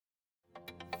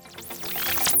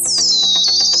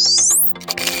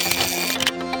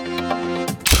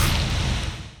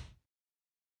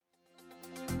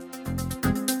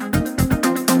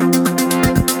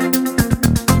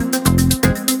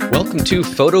to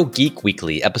Photo Geek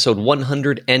Weekly, episode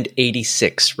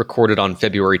 186, recorded on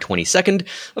February 22nd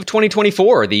of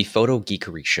 2024, the Photo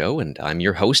Geekery Show, and I'm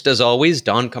your host, as always,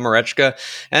 Don Komarechka,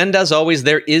 and as always,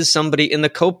 there is somebody in the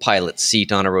co-pilot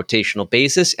seat on a rotational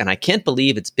basis, and I can't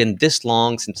believe it's been this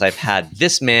long since I've had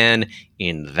this man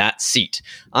in that seat.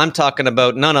 I'm talking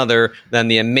about none other than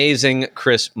the amazing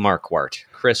Chris Marquardt.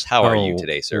 Chris, how are you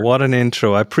today, sir? What an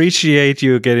intro. I appreciate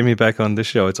you getting me back on the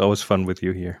show. It's always fun with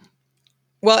you here.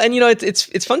 Well, and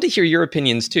it's fun to hear your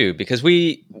opinions too, because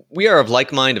we are of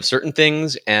like mind of certain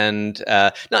things, and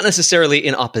not necessarily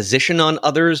in opposition on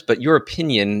others, but your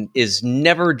opinion is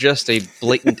never just a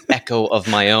blatant echo of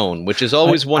my own, which is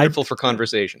always wonderful for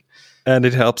conversation. And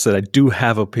it helps that I do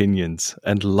have opinions,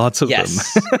 and lots of them.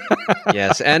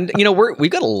 Yes, and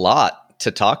we've got a lot to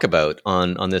talk about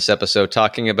on this episode,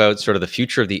 talking about sort of the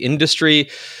future of the industry,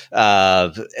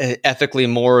 ethically,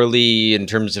 morally, in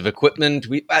terms of equipment.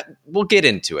 We'll get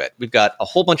into it. We've got a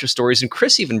whole bunch of stories, and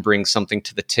Chris even brings something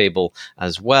to the table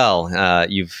as well.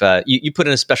 You put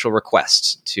in a special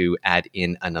request to add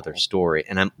in another story,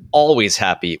 and I'm always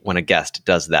happy when a guest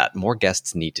does that. More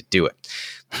guests need to do it.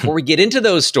 Before we get into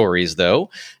those stories, though,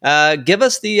 give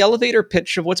us the elevator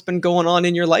pitch of what's been going on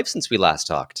in your life since we last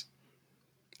talked.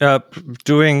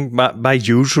 Doing my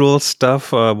usual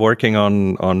stuff, working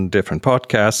on different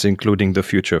podcasts, including The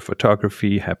Future of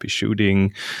Photography, Happy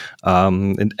Shooting.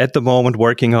 And at the moment,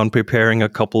 working on preparing a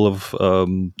couple of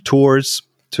tours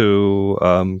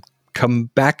to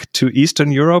come back to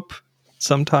Eastern Europe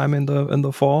sometime in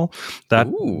the fall. That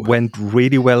went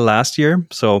really well last year.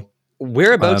 So,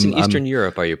 whereabouts in Eastern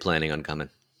Europe are you planning on coming?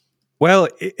 Well,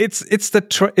 it's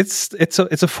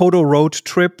a photo road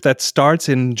trip that starts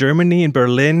in Germany, in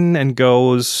Berlin, and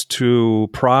goes to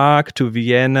Prague, to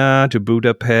Vienna, to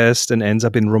Budapest, and ends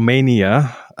up in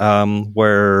Romania,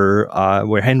 where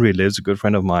Henry lives, a good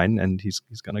friend of mine, and he's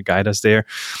going to guide us there.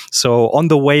 So on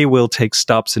the way, we'll take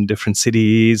stops in different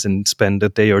cities and spend a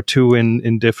day or two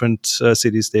in different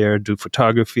cities there, do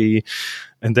photography,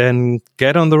 and then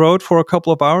get on the road for a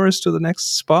couple of hours to the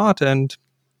next spot and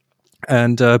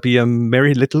be a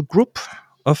merry little group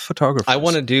of photographers. I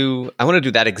want to do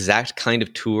that exact kind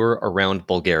of tour around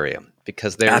Bulgaria,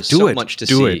 because there's so much to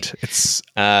see. It's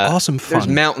awesome fun. There's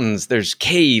mountains, there's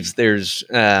caves, there's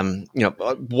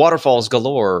waterfalls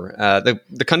galore.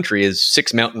 The country is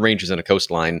 6 mountain ranges and a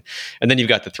coastline, and then you've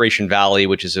got the Thracian Valley,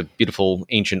 which is a beautiful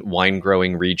ancient wine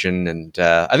growing region, and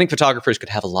I think photographers could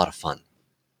have a lot of fun.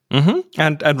 Mm-hmm.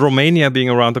 And Romania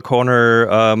being around the corner,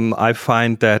 I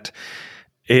find that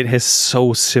it is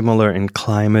so similar in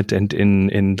climate and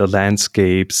in the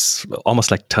landscapes,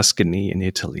 almost like Tuscany in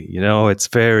Italy. It's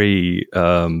very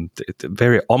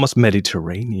almost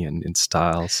Mediterranean in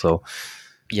style. So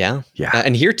yeah.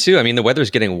 And here too, I mean, the weather's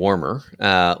getting warmer,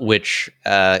 which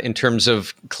in terms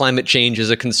of climate change is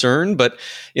a concern, but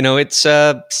it's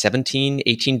 17,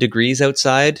 18 degrees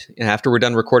outside. And after we're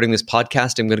done recording this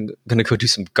podcast, I'm going to go do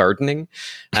some gardening.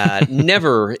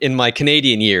 Never in my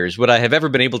Canadian years would I have ever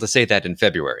been able to say that in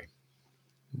February.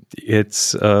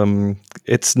 It's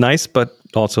nice, but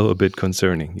also a bit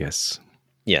concerning. Yes.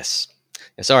 Yes.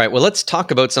 All right. Well, let's talk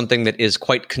about something that is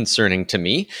quite concerning to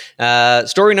me.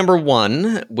 Story number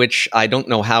 1, which I don't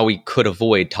know how we could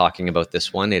avoid talking about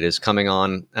this one. It is coming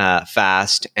on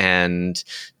fast and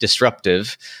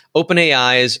disruptive.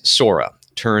 OpenAI's Sora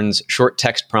turns short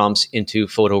text prompts into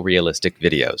photorealistic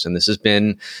videos. And this has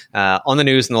been on the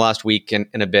news in the last week and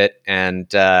a bit, and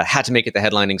had to make it the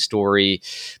headlining story,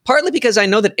 partly because I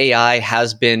know that AI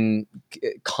has been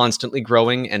constantly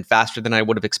growing and faster than I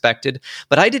would have expected.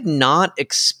 But I did not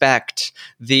expect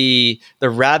the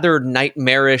rather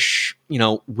nightmarish,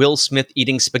 Will Smith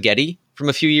eating spaghetti from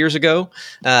a few years ago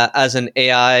as an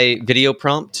AI video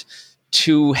prompt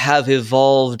to have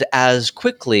evolved as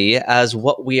quickly as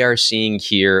what we are seeing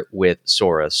here with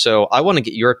Sora. So I want to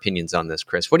get your opinions on this,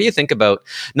 Chris. What do you think about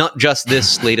not just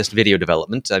this latest video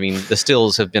development? I mean, the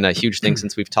stills have been a huge thing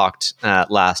since we've talked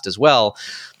last as well.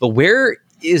 But where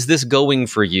is this going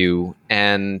for you?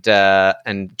 And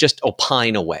just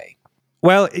opine away.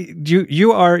 Well,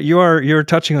 you're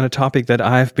touching on a topic that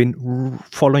I've been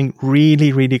following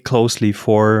really, really closely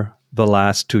for the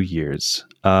last 2 years.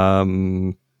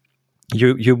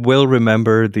 You will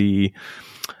remember the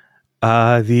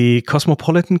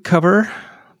Cosmopolitan cover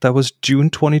that was June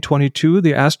 2022.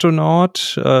 The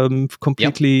astronaut,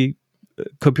 completely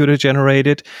computer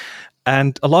generated,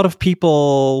 and a lot of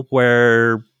people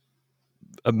were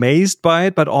amazed by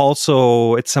it. But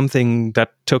also, it's something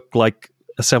that took like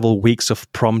several weeks of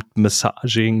prompt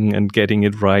massaging and getting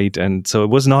it right, and so it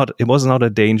was not a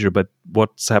danger. But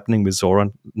what's happening with Sora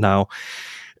now?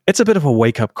 it's a bit of a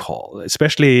wake-up call,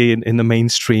 especially in the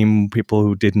mainstream, people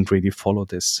who didn't really follow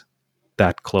this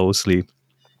that closely.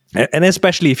 And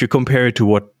especially if you compare it to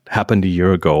what happened a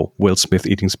year ago, Will Smith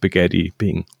eating spaghetti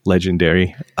being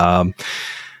legendary. And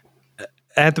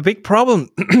the big problem,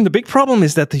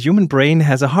 is that the human brain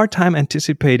has a hard time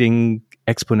anticipating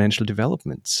exponential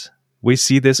developments. We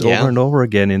see this over and over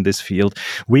again in this field.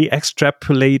 We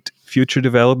extrapolate future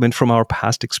development from our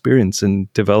past experience,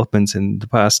 and developments in the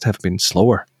past have been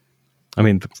slower. I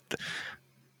mean,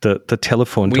 the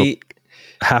telephone took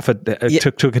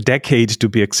took a decade to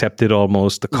be accepted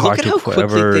almost. The car took forever. Look at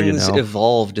how quickly things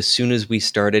evolved as soon as we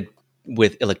started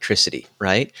with electricity,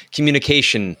 right?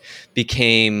 Communication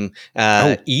became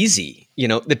easy.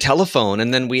 The telephone,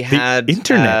 and then we had the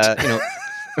internet.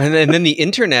 And then the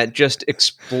internet just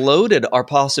exploded our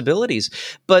possibilities.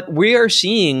 But we are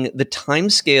seeing the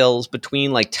timescales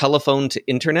between like telephone to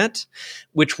internet,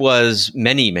 which was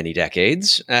many, many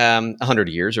decades, 100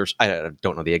 years, or I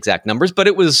don't know the exact numbers, but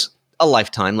it was a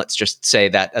lifetime. Let's just say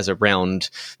that as a round,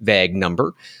 vague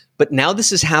number. But now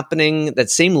this is happening, that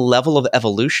same level of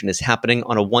evolution is happening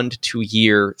on a 1 to 2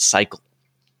 year cycle.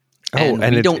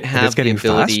 And we don't have the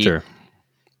ability. Faster.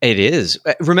 It is.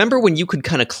 Remember when you could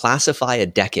kind of classify a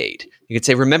decade? You could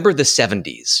say, remember the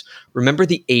 70s, remember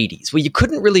the 80s. Well, you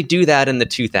couldn't really do that in the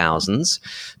 2000s,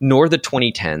 nor the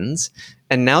 2010s.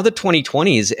 And now the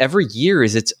 2020s, every year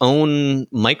is its own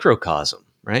microcosm,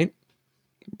 right?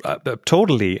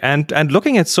 Totally. And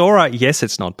looking at Sora, yes,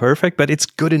 it's not perfect, but it's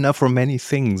good enough for many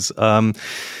things.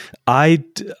 I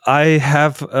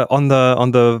have on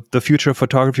the Future of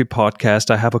Photography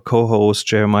podcast, I have a co-host,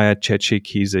 Jeremiah Chechik.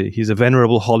 He's a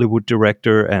venerable Hollywood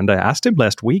director, and I asked him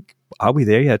last week, "Are we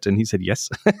there yet?" And he said yes.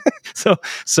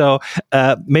 so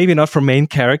maybe not for main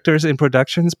characters in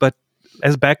productions, but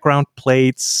as background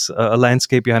plates, a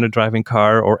landscape behind a driving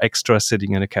car, or extra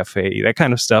sitting in a cafe, that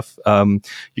kind of stuff.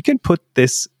 You can put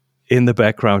this in the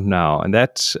background now, and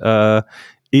that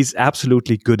is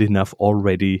absolutely good enough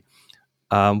already.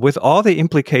 With all the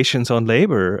implications on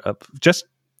labor, just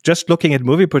looking at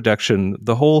movie production,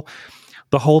 the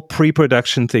whole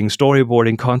pre-production thing,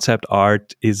 storyboarding, concept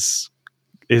art is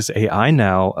AI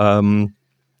now.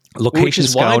 Which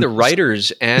is why the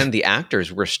writers and the actors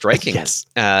were striking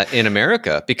in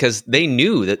America, because they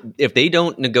knew that if they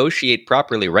don't negotiate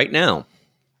properly right now,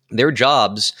 their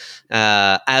jobs,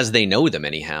 as they know them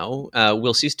anyhow,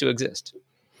 will cease to exist.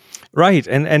 Right,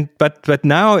 but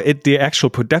now the actual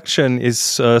production is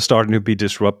starting to be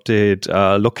disrupted.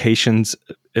 Location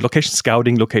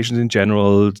scouting, locations in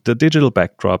general, the digital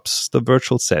backdrops, the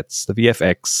virtual sets, the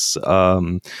VFX.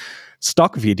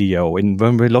 Stock video, and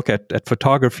when we look at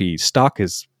photography, stock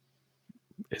is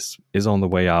on the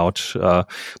way out,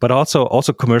 but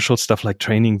also commercial stuff like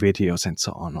training videos and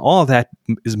so on. All that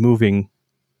is moving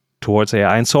towards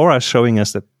AI, and Sora is showing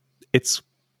us that it's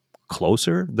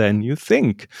closer than you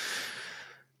think.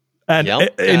 And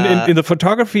in the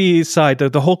photography side,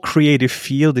 the whole creative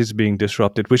field is being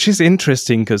disrupted, which is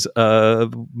interesting because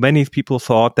many people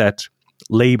thought that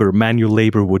manual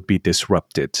labor would be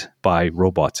disrupted by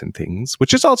robots and things,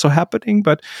 which is also happening.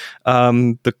 But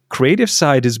the creative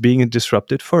side is being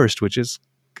disrupted first, which is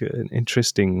an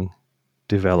interesting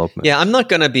development. Yeah, I'm not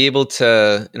going to be able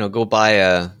to, go buy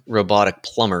a robotic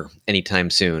plumber anytime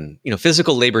soon.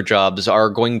 Physical labor jobs are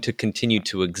going to continue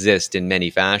to exist in many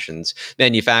fashions.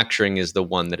 Manufacturing is the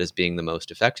one that is being the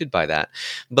most affected by that.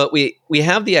 But we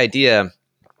have the idea.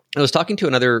 I was talking to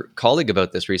another colleague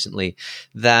about this recently,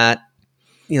 that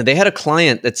they had a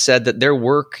client that said that their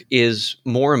work is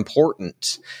more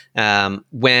important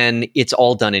when it's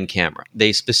all done in camera.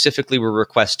 They specifically were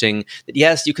requesting that,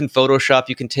 yes, you can Photoshop,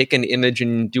 you can take an image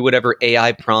and do whatever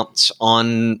AI prompts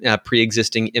on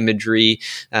pre-existing imagery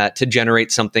to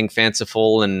generate something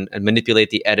fanciful and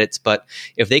manipulate the edits. But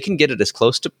if they can get it as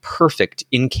close to perfect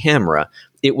in camera,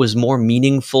 it was more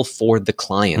meaningful for the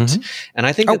client. Mm-hmm. And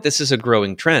I think that this is a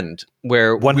growing trend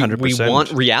where we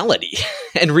want reality.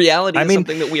 And reality is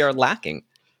something that we are lacking.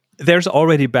 There's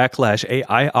already backlash.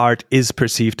 AI art is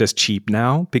perceived as cheap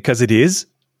now because it is.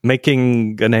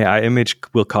 Making an AI image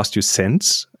will cost you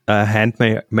cents.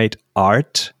 Handmade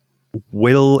art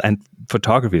and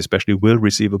photography especially will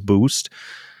receive a boost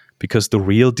because the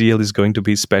real deal is going to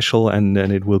be special and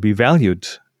it will be valued.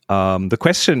 The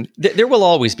question... There will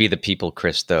always be the people,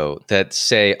 Chris, though, that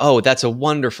say, oh, that's a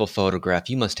wonderful photograph.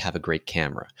 You must have a great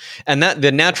camera. And that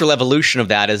the natural evolution of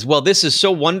that is, well, this is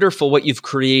so wonderful what you've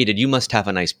created. You must have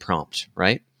a nice prompt,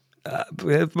 right?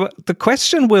 The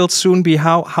question will soon be,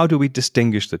 how do we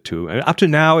distinguish the two? Up to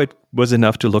now, it was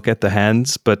enough to look at the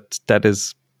hands, but that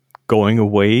is going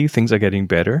away. Things are getting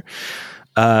better.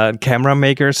 Camera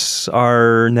makers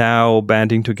are now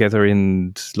banding together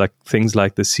in like things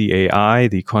like the CAI,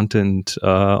 the Content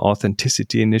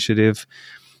Authenticity Initiative,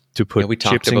 to put we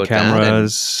talked chips in about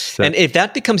cameras. and if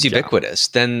that becomes ubiquitous,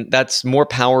 then that's more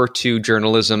power to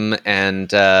journalism and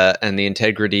the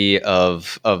integrity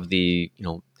of the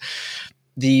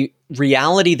the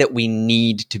reality that we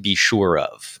need to be sure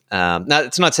of. Now,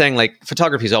 it's not saying like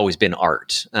photography has always been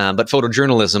art, but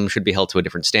photojournalism should be held to a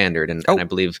different standard, and I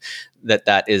believe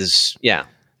that is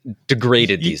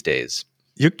degraded these days.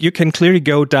 You can clearly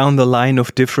go down the line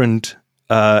of different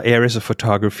areas of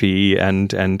photography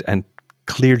and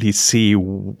clearly see,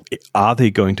 are they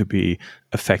going to be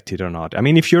affected or not? I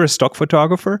mean, if you're a stock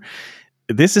photographer,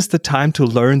 this is the time to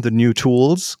learn the new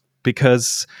tools,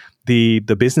 because the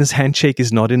business handshake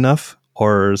is not enough,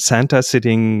 or Santa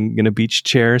sitting in a beach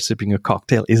chair sipping a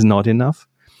cocktail is not enough.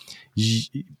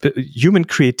 Human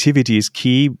creativity is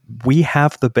key. We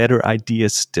have the better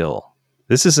ideas still.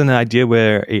 This is an idea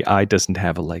where AI doesn't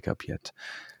have a leg up yet.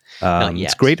 Not yet.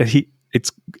 It's great that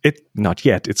not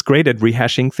yet. It's great at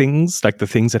rehashing things, like the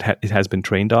things that it has been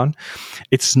trained on.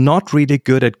 It's not really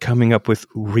good at coming up with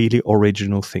really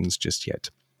original things just yet.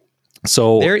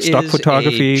 So there stock is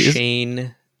photography a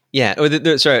chain.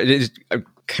 Sorry, I'm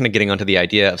kind of getting onto the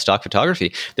idea of stock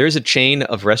photography. There is a chain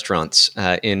of restaurants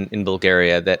in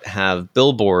Bulgaria that have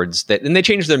billboards and they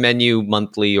change their menu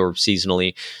monthly or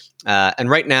seasonally. And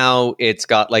right now it's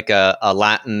got like a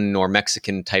Latin or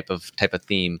Mexican type of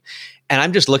theme. And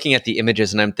I'm just looking at the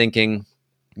images and I'm thinking,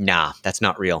 nah, that's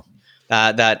not real.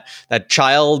 That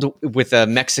child with a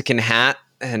Mexican hat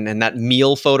and that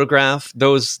meal photograph,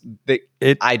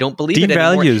 I don't believe it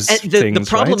anymore. And the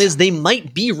problem is they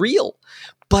might be real,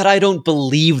 but I don't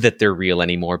believe that they're real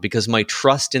anymore, because my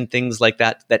trust in things like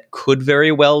that could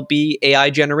very well be AI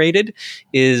generated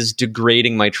is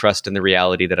degrading my trust in the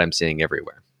reality that I'm seeing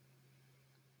everywhere.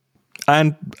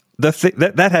 And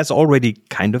that has already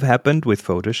kind of happened with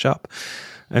Photoshop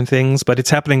and things, but it's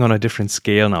happening on a different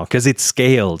scale now, because it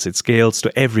scales. It scales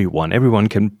to everyone. Everyone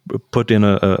can put in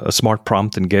a smart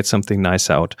prompt and get something nice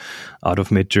out of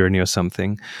Midjourney or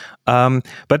something.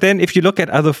 But then if you look at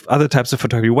other types of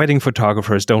photography, wedding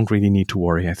photographers don't really need to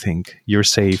worry, I think. You're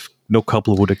safe. No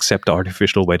couple would accept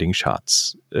artificial wedding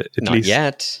shots. Not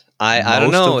yet. I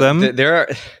don't know.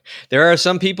 There are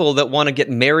some people that want to get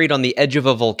married on the edge of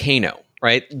a volcano,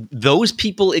 right? Those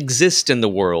people exist in the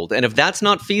world. And if that's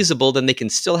not feasible, then they can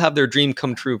still have their dream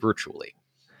come true virtually.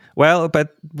 Well,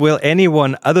 but will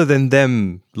anyone other than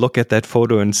them look at that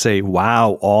photo and say,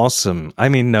 wow, awesome? I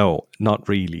mean, no, not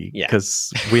really.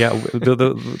 Because we are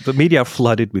the media are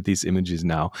flooded with these images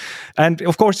now. And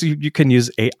of course, you can use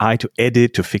AI to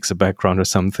edit, to fix a background or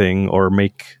something, or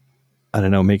make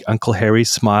Uncle Harry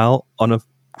smile on a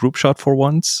group shot for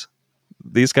once.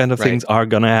 These kind of things are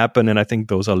going to happen, and I think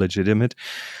those are legitimate.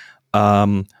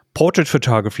 Portrait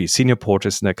photography, senior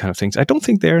portraits and that kind of things, I don't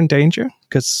think they're in danger,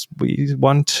 because we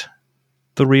want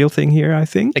the real thing here, I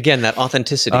think. Again, that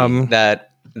authenticity,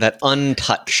 that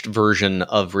untouched version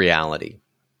of reality.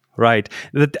 Right.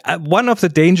 One of the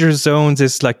danger zones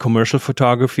is like commercial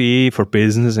photography for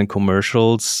business and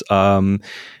commercials.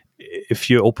 If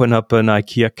you open up an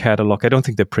IKEA catalog, I don't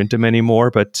think they print them anymore,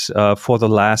 but for the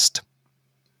last,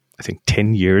 I think,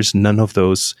 10 years, none of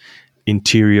those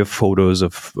interior photos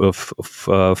of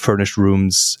furnished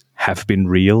rooms have been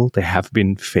real. They have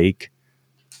been fake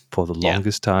for the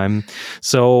longest time.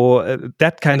 So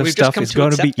that kind of stuff is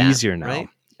going to be easier now. Right?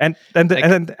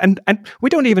 And we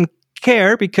don't even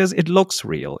care, because it looks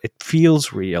real. It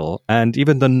feels real. And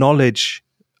even the knowledge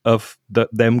of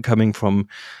them coming from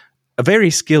a very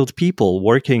skilled people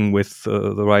working with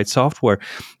the right software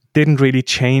didn't really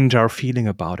change our feeling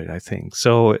about it, I think.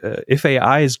 So if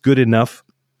AI is good enough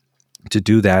to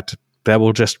do that, that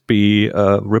will just be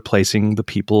replacing the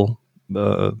people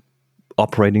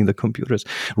operating the computers.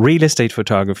 Real estate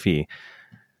photography.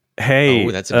 Hey,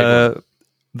 that's a big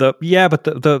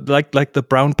one. The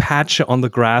brown patch on the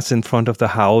grass in front of the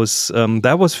house,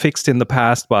 that was fixed in the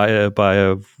past by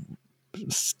a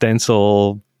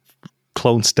stencil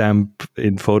clone stamp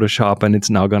in Photoshop, and it's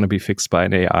now going to be fixed by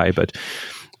an AI. But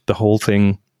the whole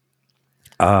thing.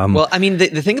 Well, I mean,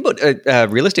 the thing about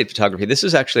real estate photography, this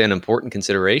is actually an important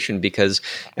consideration, because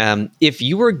if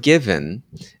you were given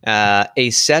a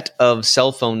set of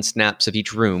cell phone snaps of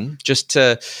each room just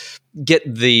to get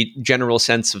the general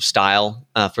sense of style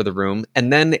for the room,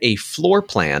 and then a floor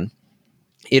plan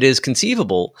it is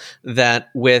conceivable that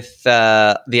with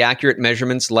the accurate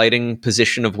measurements, lighting,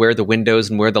 position of where the windows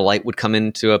and where the light would come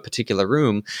into a particular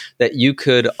room, that you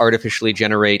could artificially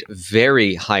generate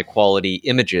very high quality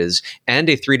images and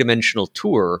a three-dimensional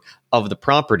tour of the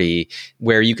property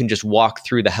where you can just walk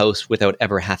through the house without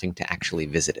ever having to actually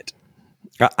visit it.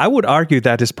 I would argue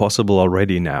that is possible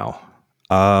already now.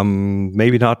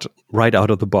 Maybe not right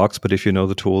out of the box, but if you know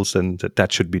the tools, then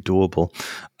that should be doable.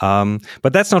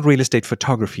 But that's not real estate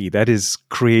photography. That is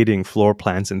creating floor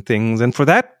plans and things. And for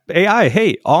that, AI,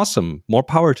 hey, awesome, more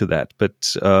power to that.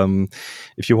 But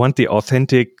if you want the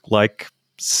authentic, like,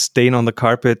 stain on the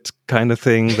carpet kind of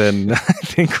thing, then I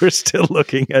think we're still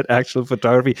looking at actual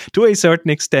photography to a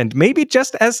certain extent. Maybe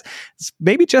just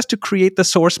to create the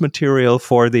source material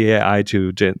for the AI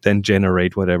to then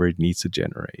generate whatever it needs to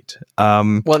generate.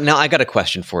 Well, now I got a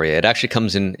question for you. It actually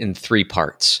comes in three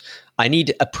parts. I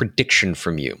need a prediction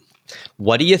from you.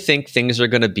 What do you think things are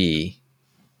going to be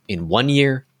in 1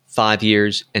 year, 5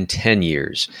 years, and 10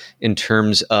 years in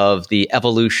terms of the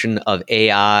evolution of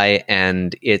AI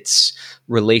and its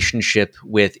relationship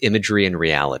with imagery and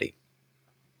reality?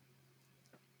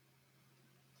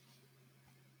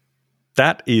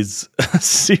 That is a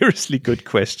seriously good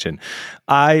question.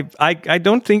 I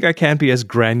don't think I can be as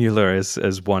granular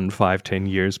as 1, 5, 10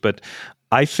 years, but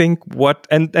I think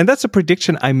and that's a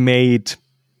prediction I made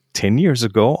 10 years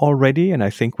ago already, and I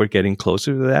think we're getting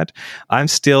closer to that. I'm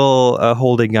still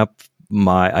holding up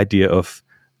my idea of,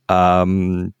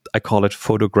 I call it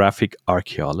photographic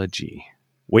archaeology.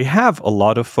 We have a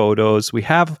lot of photos. We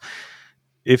have,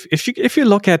 if you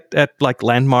look at like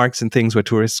landmarks and things where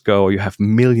tourists go, you have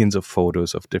millions of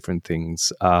photos of different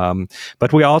things.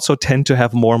 But we also tend to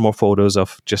have more and more photos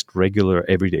of just regular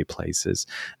everyday places.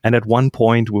 And at one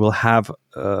point, we will have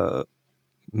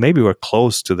maybe we're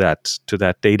close to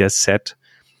that data set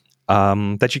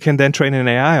that you can then train an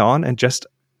AI on and just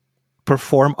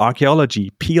perform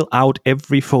archaeology, peel out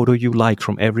every photo you like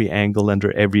from every angle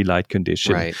under every light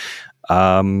condition. Right.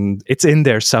 It's in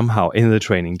there somehow in the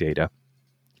training data.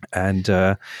 And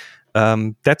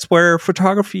that's where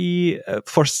photography,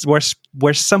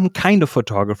 where some kind of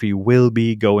photography will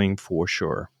be going for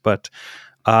sure. But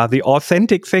the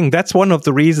authentic thing, that's one of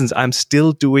the reasons I'm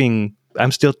still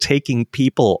taking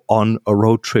people on a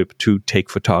road trip to take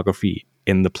photography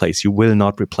in the place. You will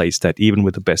not replace that. Even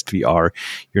with the best VR,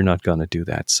 you're not going to do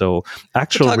that. So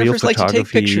actual real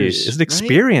photography is an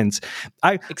experience.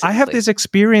 Right? I have this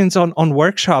experience on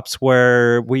workshops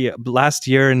where last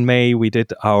year in May, we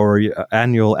did our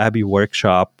annual Abbey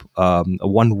workshop,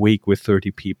 1 week with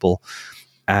 30 people.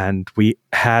 And we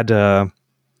had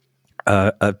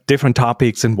different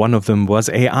topics, and one of them was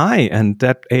AI, and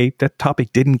that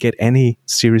topic didn't get any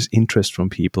serious interest from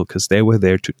people because they were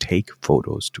there to take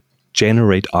photos, to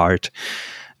generate art,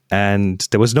 and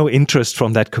there was no interest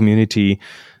from that community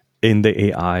in the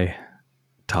AI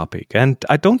topic. And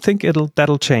I don't think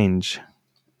that'll change.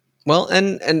 Well,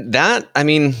 and that, I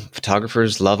mean,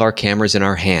 photographers love our cameras in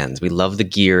our hands. We love the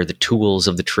gear, the tools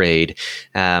of the trade,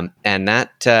 and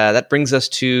that brings us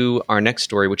to our next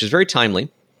story, which is very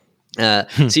timely.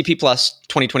 CP Plus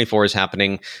 2024 is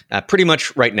happening pretty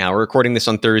much right now. We're recording this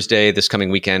on Thursday. This coming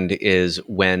weekend is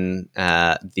when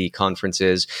the conference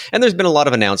is. And there's been a lot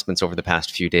of announcements over the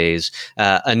past few days.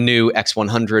 A new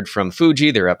X100 from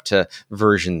Fuji. They're up to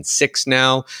version 6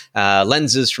 now.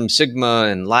 Lenses from Sigma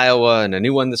and Liowa, and a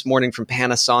new one this morning from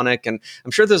Panasonic. And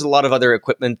I'm sure there's a lot of other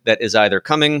equipment that is either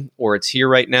coming or it's here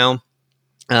right now.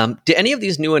 Do any of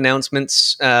these new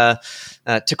announcements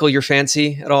tickle your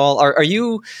fancy at all? Are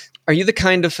you the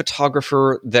kind of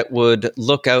photographer that would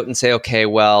look out and say, okay,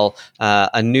 well,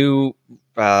 a new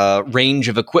range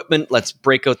of equipment, let's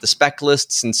break out the spec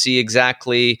lists and see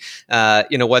exactly,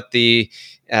 what the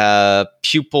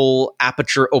pupil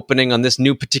aperture opening on this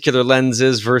new particular lens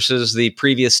is versus the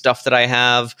previous stuff that I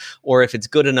have, or if it's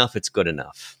good enough, it's good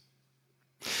enough?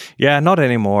 Yeah, not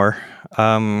anymore.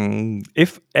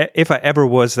 If I ever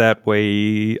was that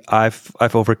way, I've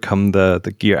overcome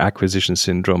the gear acquisition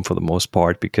syndrome for the most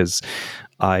part because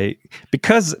I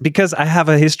have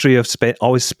a history of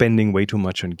always spending way too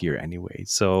much on gear anyway.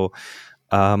 So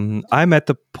I'm at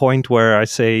the point where I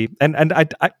say, and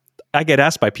I get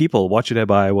asked by people, what should I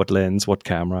buy, what lens, what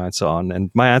camera, and so on. And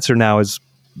my answer now is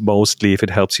mostly, if it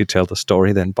helps you tell the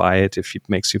story, then buy it. If it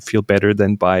makes you feel better,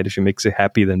 then buy it. If it makes you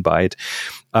happy, then buy it.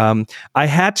 I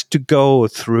had to go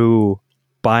through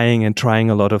buying and trying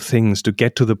a lot of things to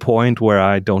get to the point where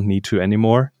I don't need to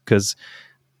anymore, because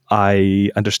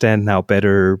I understand now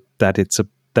better that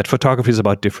that photography is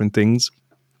about different things.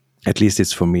 At least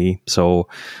it's for me. So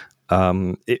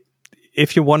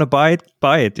if you want to buy it,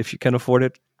 buy it. If you can afford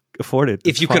it, afford it.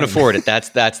 If you can afford it,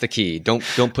 that's the key. Don't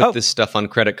put this stuff on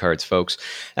credit cards, folks.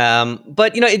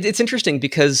 But it's interesting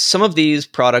because some of these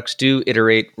products do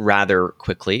iterate rather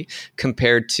quickly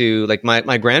compared to like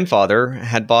my grandfather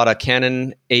had bought a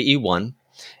Canon AE1,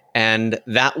 and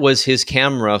that was his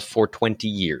camera for 20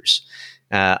 years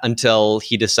until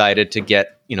he decided to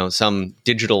get some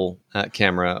digital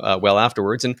camera well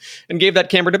afterwards, and gave that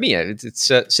camera to me. It's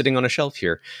sitting on a shelf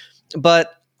here,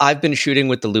 but I've been shooting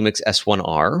with the Lumix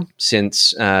S1R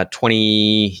since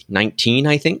 2019,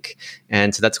 I think.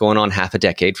 And so that's going on half a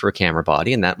decade for a camera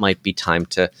body, and that might be time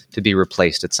to be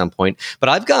replaced at some point. But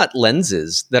I've got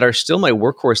lenses that are still my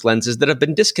workhorse lenses that have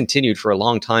been discontinued for a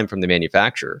long time from the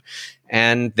manufacturer.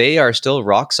 And they are still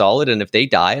rock solid. And if they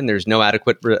die and there's no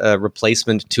adequate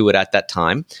replacement to it at that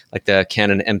time, like the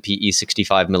Canon MPE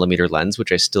 65mm lens,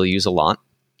 which I still use a lot,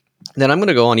 then I'm going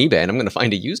to go on eBay and I'm going to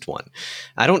find a used one.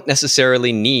 I don't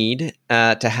necessarily need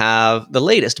to have the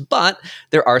latest, but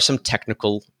there are some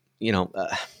technical,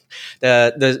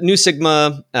 the new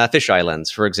Sigma fisheye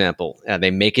lens, for example. They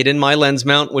make it in my lens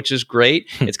mount, which is great.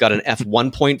 It's got an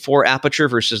f1.4 aperture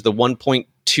versus the 1.2,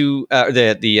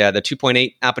 the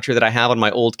 2.8 aperture that I have on my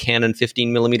old Canon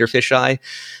 15mm fisheye.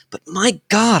 But my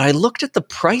God, I looked at the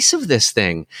price of this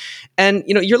thing, and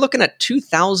you're looking at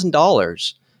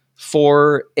 $2,000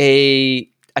 for a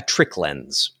trick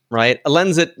lens, right? A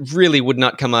lens that really would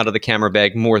not come out of the camera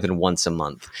bag more than once a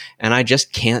month. And I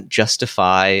just can't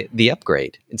justify the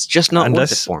upgrade. It's just not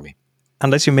worth it for me.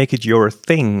 Unless you make it your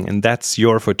thing and that's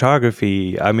your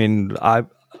photography. I mean,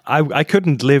 I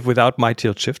couldn't live without my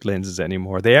tilt shift lenses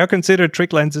anymore. They are considered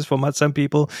trick lenses for some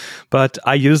people, but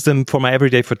I use them for my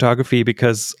everyday photography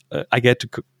because I get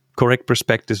to correct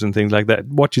perspectives and things like that.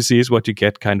 What you see is what you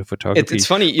get kind of photography. It's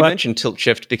funny you mentioned tilt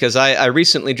shift because I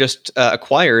recently just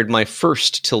acquired my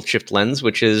first tilt shift lens,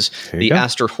 which is the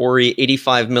Aster Hori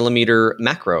 85mm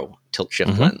macro tilt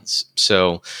shift lens.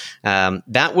 So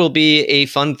that will be a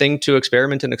fun thing to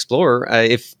experiment and explore.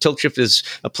 If tilt shift is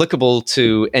applicable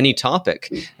to any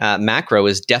topic, macro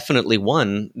is definitely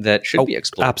one that should be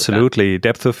explored. Absolutely.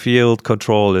 Depth of field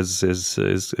control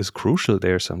is crucial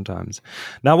there sometimes.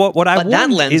 Now what I want that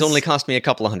lens only cost me a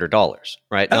couple of $100,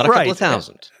 right? Not a couple of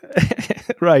thousand.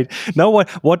 Right. Now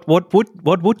what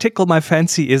would tickle my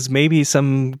fancy is maybe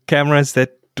some cameras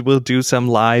that will do some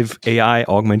live AI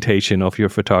augmentation of your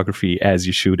photography as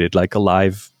you shoot it, like a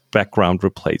live background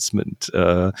replacement.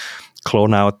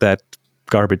 Clone out that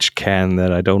garbage can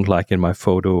that I don't like in my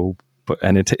photo,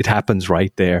 and it happens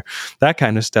right there. That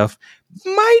kind of stuff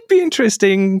might be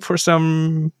interesting for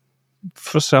some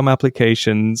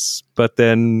applications, but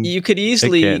then you could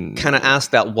easily kind of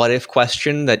ask that what if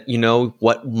question that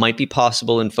what might be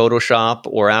possible in Photoshop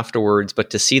or afterwards, but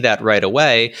to see that right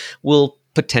away will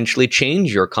potentially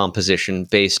change your composition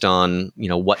based on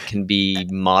what can be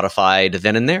modified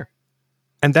then and there.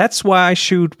 And that's why I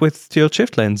shoot with tilt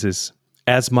shift lenses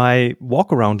as my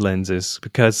walk around lenses,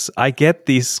 because I get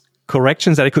these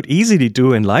corrections that I could easily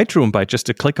do in Lightroom by just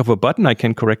a click of a button. I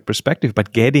can correct perspective,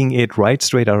 but getting it right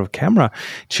straight out of camera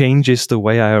changes the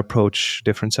way I approach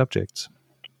different subjects.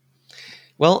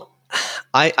 Well,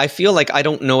 I feel like I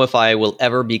don't know if I will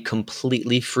ever be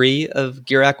completely free of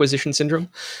gear acquisition syndrome,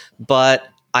 but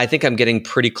I think I'm getting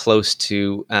pretty close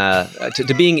to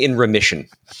being in remission.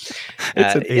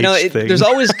 It's an age thing. There's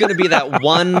always going to be that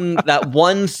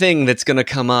one thing that's going to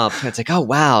come up. It's like, oh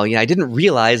wow, I didn't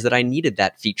realize that I needed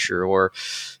that feature, or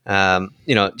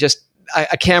just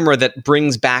a camera that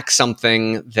brings back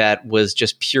something that was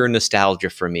just pure nostalgia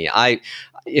for me.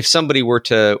 If somebody were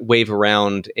to wave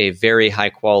around a very high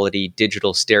quality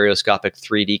digital stereoscopic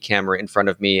 3D camera in front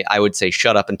of me, I would say,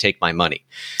 shut up and take my money.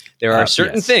 There are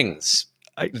certain things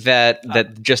that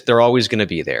they're always going to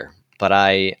be there. But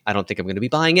I don't think I'm going to be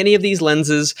buying any of these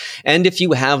lenses. And if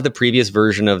you have the previous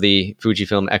version of the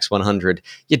Fujifilm X100,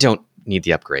 you don't need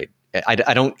the upgrade.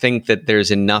 I don't think that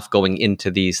there's enough going into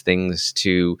these things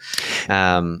to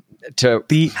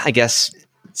I guess,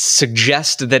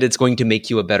 suggest that it's going to make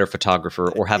you a better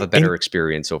photographer or have a better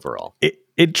experience overall.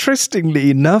 Interestingly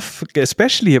enough,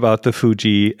 especially about the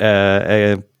Fuji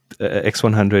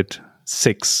X100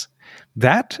 6,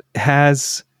 that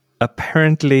has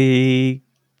apparently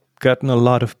gotten a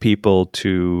lot of people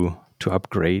to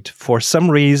upgrade. For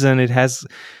some reason, it has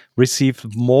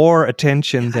received more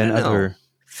attention than other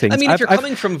things. I mean, if you're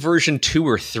coming from version 2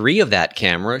 or 3 of that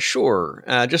camera, sure.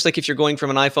 Just like if you're going from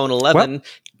an iPhone 11,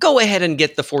 go ahead and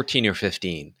get the 14 or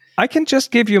 15. I can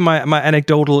just give you my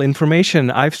anecdotal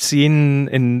information. I've seen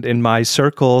in my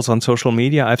circles on social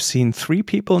media, I've seen 3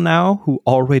 people now who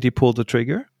already pulled the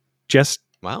trigger. Just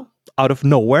out of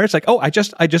nowhere. It's like, oh, I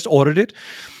just ordered it.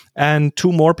 and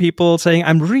 2 more people saying,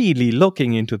 I'm really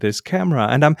looking into this camera.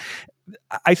 And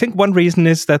I think one reason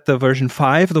is that the version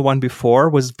 5, the one before,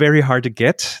 was very hard to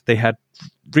get. They had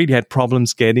really had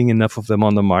problems getting enough of them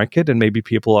on the market, and maybe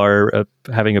people are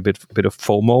having a bit of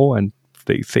FOMO, and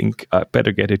they think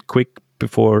better get it quick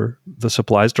before the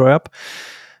supplies dry up.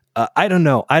 I don't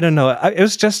know. It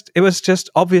was just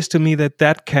obvious to me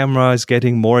that camera is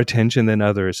getting more attention than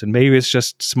others, and maybe it's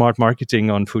just smart marketing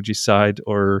on Fuji's side,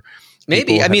 or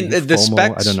maybe. I mean, the FOMO.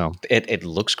 specs. I don't know. It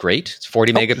looks great. It's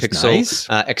 40 megapixel, nice.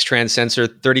 X-Trans sensor,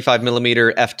 35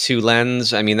 millimeter f2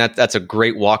 lens. I mean, that's a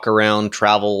great walk around,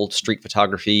 travel, street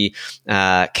photography,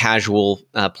 casual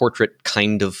portrait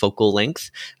kind of focal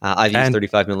length. I've used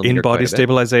 35 millimeter in body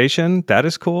stabilization. That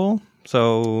is cool.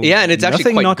 So yeah, and it's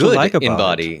actually quite good in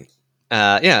body.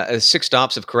 It. 6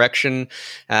 stops of correction,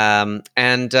 and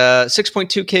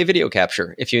 6.2K video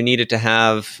capture. If you needed to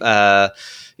have, I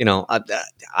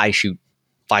shoot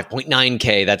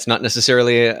 5.9K. That's not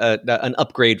necessarily an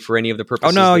upgrade for any of the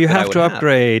purposes. Oh no, you have to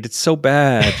upgrade. It's so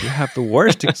bad. You have the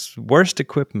worst worst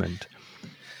equipment.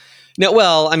 No,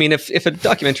 well, I mean, if a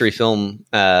documentary film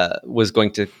was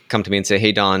going to come to me and say,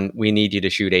 "Hey, Don, we need you to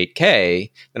shoot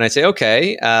 8K," then I'd say,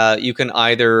 "Okay, you can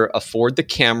either afford the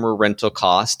camera rental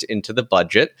cost into the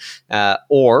budget,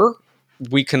 or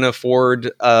we can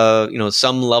afford,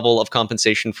 some level of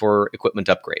compensation for equipment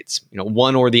upgrades.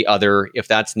 One or the other. If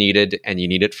that's needed, and you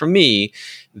need it from me,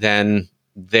 then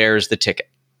there's the ticket.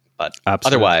 But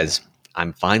Otherwise,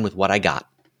 I'm fine with what I got."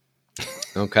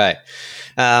 Okay.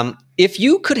 If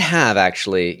you could have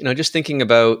actually, just thinking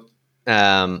about,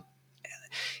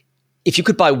 if you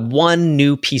could buy one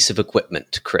new piece of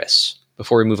equipment, Chris,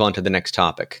 before we move on to the next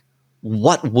topic,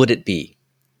 what would it be?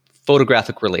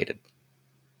 Photographic related.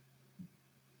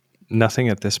 Nothing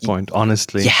at this point,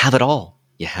 honestly. You have it all.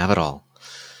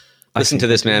 Listen to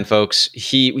this man, folks.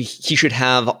 He should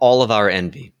have all of our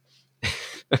envy.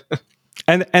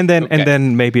 And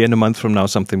then maybe in a month from now,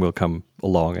 something will come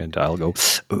along and I'll go,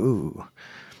 ooh.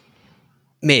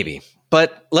 Maybe.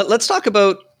 But let's talk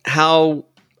about how,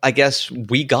 I guess,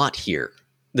 we got here.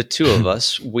 The two of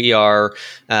us, we are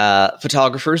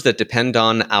photographers that depend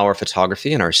on our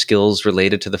photography and our skills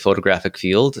related to the photographic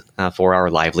field for our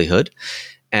livelihood.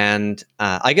 And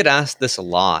I get asked this a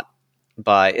lot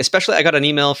especially I got an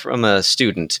email from a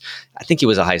student. I think he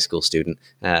was a high school student,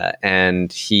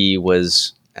 and he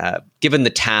was given the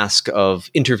task of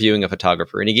interviewing a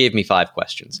photographer, and he gave me 5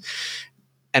 questions.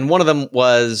 And one of them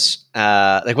was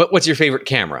what's your favorite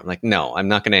camera? I'm like, no, I'm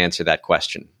not going to answer that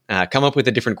question. Come up with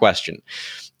a different question.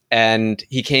 And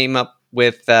he came up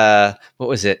with, what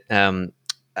was it?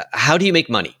 How do you make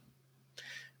money?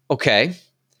 Okay.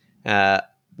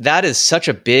 That is such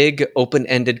a big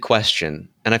open-ended question.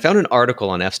 And I found an article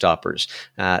on F-Stoppers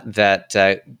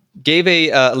that gave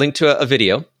a link to a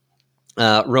video.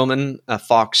 Roman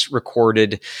Fox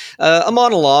recorded a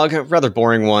monologue, a rather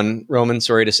boring one, Roman,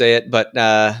 sorry to say it, but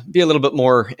be a little bit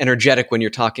more energetic when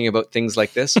you're talking about things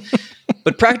like this.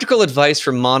 But practical advice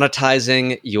for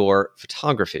monetizing your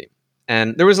photography.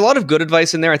 And there was a lot of good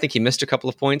advice in there. I think he missed a couple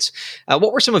of points.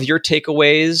 What were some of your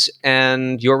takeaways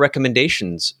and your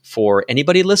recommendations for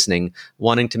anybody listening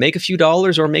wanting to make a few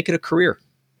dollars or make it a career?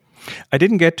 I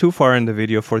didn't get too far in the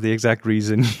video for the exact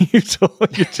reason you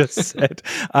just said.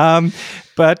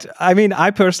 But I mean,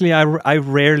 I personally, I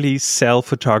rarely sell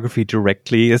photography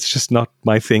directly. It's just not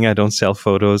my thing. I don't sell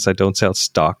photos. I don't sell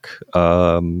stock.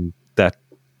 That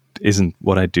isn't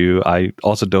what I do. I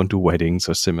also don't do weddings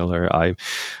or similar. I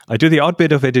do the odd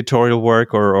bit of editorial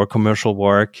work or commercial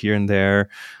work here and there.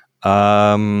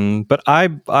 But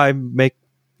I make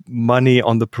money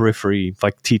on the periphery.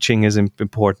 Like teaching is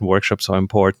important, workshops are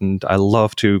important. I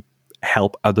love to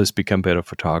help others become better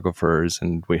photographers,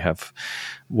 and we have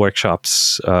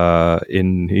workshops here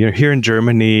in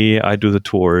Germany. I do the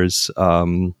tours,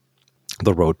 the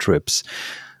road trips.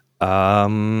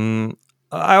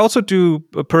 I also do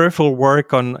peripheral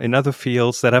work in other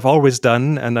fields that I've always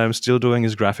done, and I'm still doing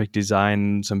is graphic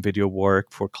design, some video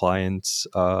work for clients.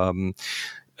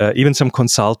 Even some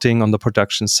consulting on the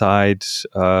production side,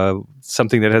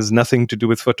 something that has nothing to do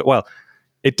with Well,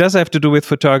 it does have to do with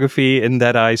photography in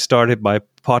that I started my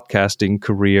podcasting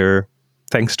career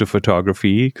thanks to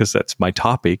photography, because that's my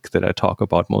topic that I talk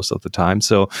about most of the time.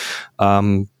 So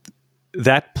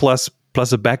that plus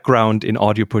a background in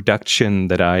audio production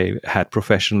that I had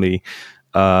professionally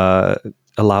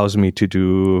allows me to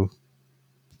do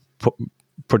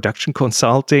production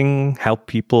consulting,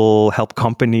 help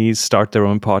companies start their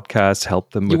own podcasts,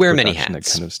 help them You with wear many production, that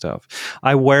hats. kind of stuff.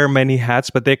 I wear many hats,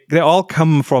 but they all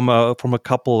come from a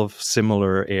couple of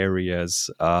similar areas.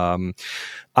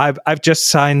 I've just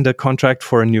signed a contract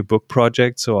for a new book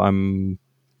project, so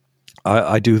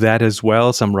I do that as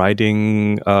well. Some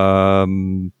writing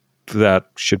that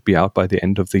should be out by the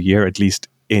end of the year, at least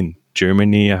in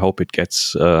Germany. I hope it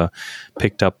gets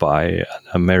picked up by an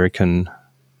American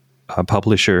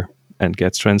publisher and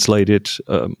gets translated.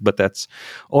 But that's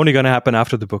only going to happen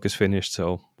after the book is finished.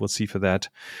 So we'll see for that.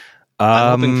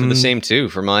 I'm hoping for the same too,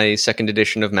 for my second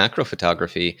edition of Macro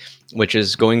Photography, which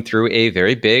is going through a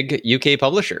very big UK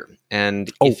publisher.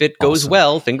 And if it goes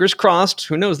well, fingers crossed,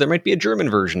 who knows, there might be a German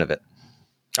version of it.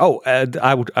 Oh,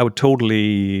 I would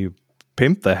totally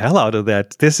pimp the hell out of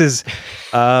that. This is,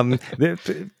 the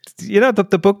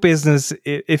book business.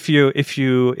 If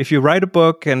you write a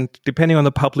book, and depending on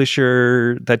the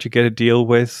publisher that you get a deal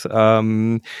with,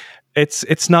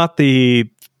 it's not the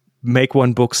make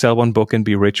one book, sell one book, and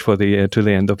be rich to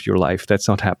the end of your life. That's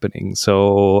not happening.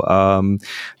 So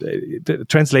the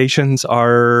translations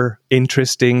are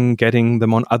interesting. Getting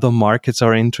them on other markets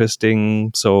are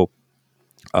interesting. So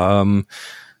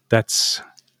that's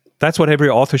what every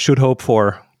author should hope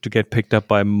for, to get picked up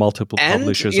by multiple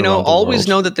publishers around the world. Always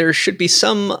know that there should be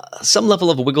some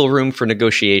level of wiggle room for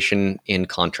negotiation in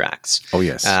contracts. Oh,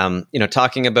 yes.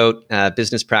 Talking about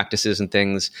business practices and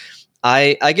things,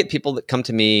 I get people that come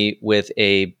to me with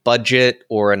a budget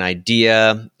or an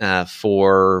idea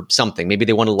for something. Maybe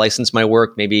they want to license my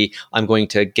work. Maybe I'm going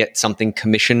to get something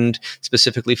commissioned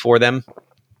specifically for them.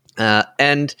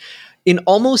 And in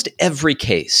almost every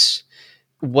case,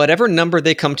 whatever number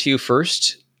they come to you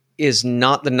first is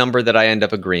not the number that I end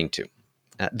up agreeing to.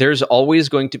 There's always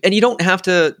going to, and you don't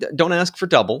ask for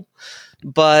double,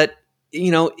 but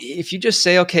if you just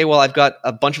say, okay, well, I've got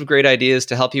a bunch of great ideas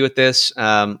to help you with this.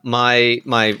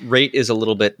 My rate is a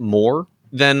little bit more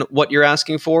than what you're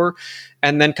asking for,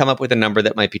 and then come up with a number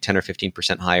that might be 10 or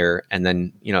 15% higher. And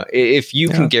then, if you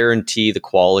can guarantee the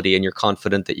quality and you're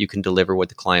confident that you can deliver what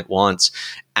the client wants,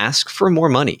 ask for more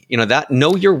money.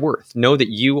 Know your worth. Know that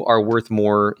you are worth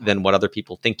more than what other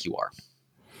people think you are.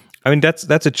 I mean, that's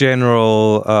a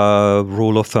general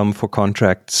rule of thumb for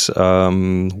contracts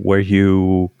where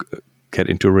you get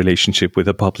into a relationship with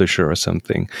a publisher or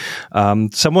something.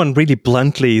 Someone really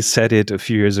bluntly said it a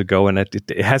few years ago, and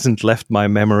it hasn't left my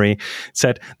memory.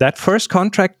 Said that first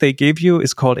contract they give you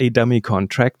is called a dummy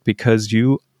contract because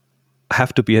you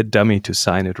have to be a dummy to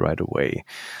sign it right away.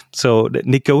 So the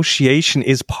negotiation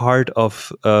is part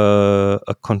of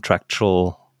a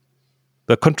contractual.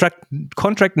 The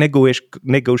contract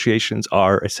negotiations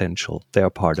are essential. They are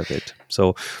part of it.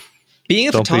 So being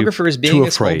a photographer is being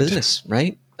a small business,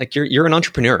 right? Like you're an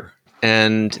entrepreneur,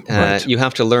 and you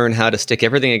have to learn how to stick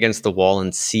everything against the wall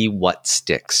and see what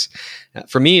sticks.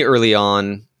 For me, early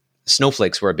on,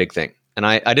 snowflakes were a big thing, and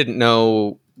I didn't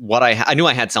know what I knew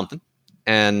I had something,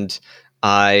 and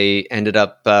I ended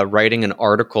up writing an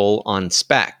article on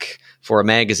spec for a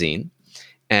magazine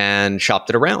and shopped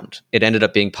it around. It ended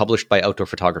up being published by Outdoor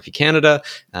Photography Canada.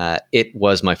 It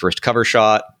was my first cover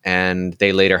shot, and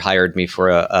they later hired me for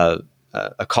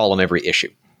a column every issue.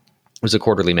 It was a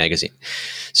quarterly magazine.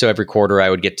 So every quarter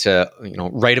I would get to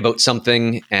write about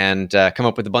something and come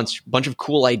up with a bunch of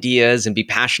cool ideas and be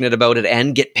passionate about it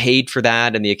and get paid for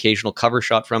that. And the occasional cover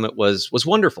shot from it was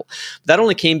wonderful. That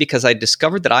only came because I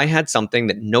discovered that I had something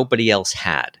that nobody else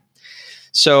had.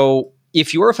 So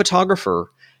if you're a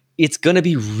photographer, it's going to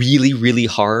be really, really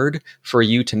hard for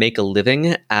you to make a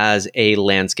living as a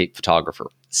landscape photographer,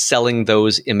 selling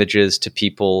those images to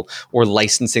people or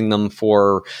licensing them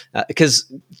for,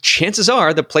 because chances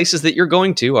are the places that you're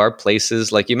going to are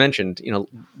places, like you mentioned,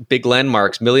 big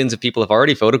landmarks, millions of people have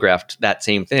already photographed that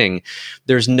same thing.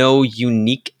 There's no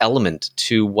unique element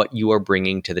to what you are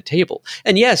bringing to the table.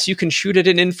 And yes, you can shoot it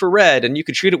in infrared and you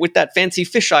could shoot it with that fancy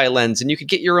fisheye lens and you could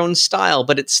get your own style,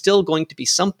 but it's still going to be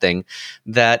something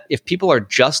that if people are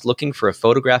just looking for a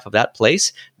photograph of that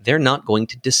place, they're not going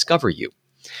to discover you.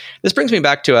 This brings me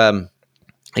back to,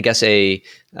 I guess, a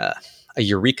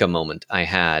eureka moment I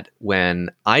had when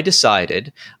I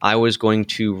decided I was going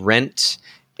to rent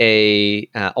a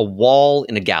wall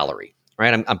in a gallery.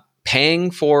 Right, I'm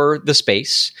paying for the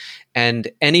space,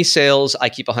 and any sales I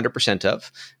keep 100%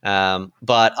 of,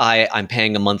 but I'm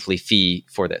paying a monthly fee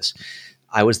for this.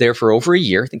 I was there for over a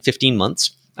year, I think 15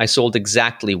 months. I sold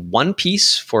exactly one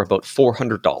piece for about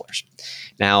 $400.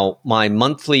 Now, my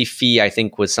monthly fee, I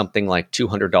think, was something like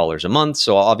 $200 a month.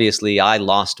 So obviously, I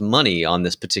lost money on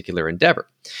this particular endeavor.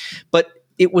 But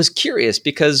it was curious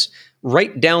because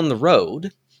right down the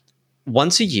road,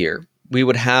 once a year, we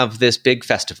would have this big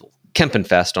festival,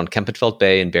 Kempenfest on Kempenfelt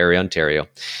Bay in Barrie, Ontario.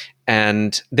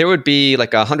 And there would be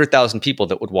like 100,000 people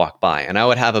that would walk by. And I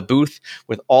would have a booth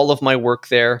with all of my work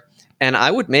there. And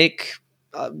I would make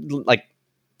like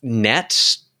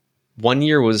net, one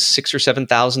year was $6,000 or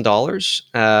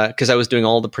 $7,000 because I was doing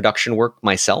all the production work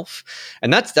myself,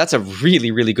 and that's a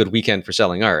really, really good weekend for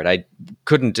selling art. I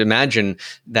couldn't imagine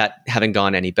that having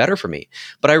gone any better for me.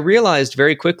 But I realized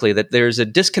very quickly that there's a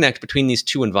disconnect between these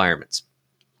two environments.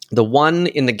 The one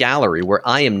in the gallery where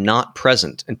I am not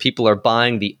present and people are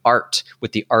buying the art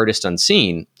with the artist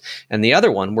unseen, and the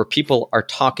other one where people are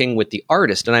talking with the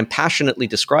artist and I'm passionately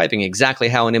describing exactly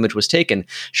how an image was taken,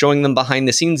 showing them behind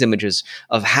the scenes images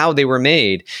of how they were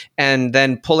made, and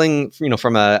then pulling,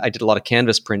 I did a lot of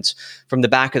canvas prints. From the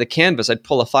back of the canvas, I'd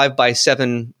pull a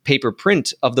 5x7 paper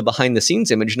print of the behind the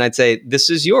scenes image and I'd say, this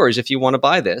is yours if you want to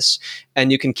buy this,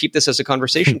 and you can keep this as a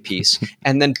conversation piece.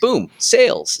 And then boom,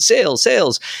 sales,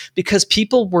 because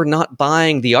people were not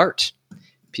buying the art.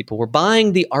 People were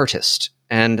buying the artist.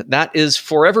 And that is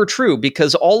forever true,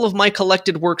 because all of my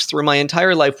collected works through my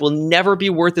entire life will never be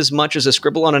worth as much as a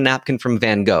scribble on a napkin from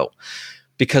Van Gogh,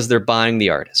 because they're buying the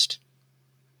artist.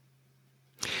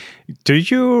 Do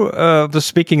you,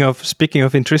 speaking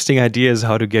of interesting ideas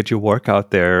how to get your work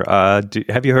out there,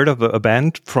 have you heard of a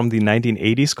band from the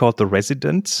 1980s called The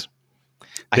Residents?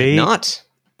 I have not.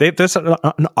 There's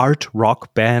an art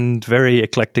rock band, very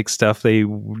eclectic stuff. They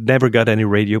never got any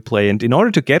radio play. And in order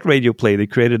to get radio play, they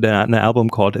created an album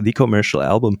called The Commercial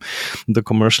Album. The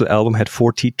commercial album had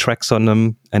 40 tracks on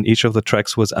them, and each of the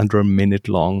tracks was under a minute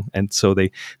long. And so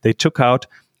they took out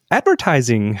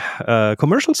advertising,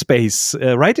 commercial space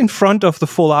right in front of the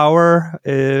full hour,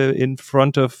 in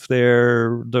front of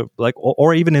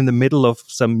or even in the middle of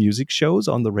some music shows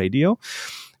on the radio.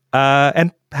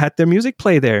 And had their music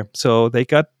play there. So they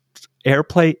got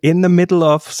airplay in the middle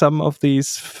of some of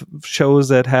these shows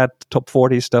that had top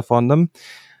 40 stuff on them.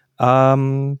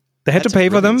 They had to pay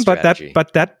for them, strategy.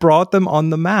 but that brought them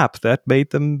on the map. That made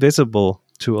them visible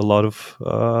to a lot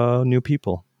of new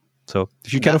people. So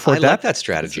if you can afford that. I like that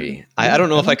strategy. I don't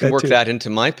know if I can work that into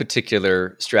my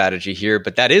particular strategy here,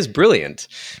 but that is brilliant,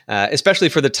 especially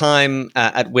for the time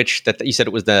at which that you said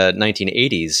it was the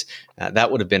 1980s.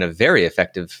 That would have been a very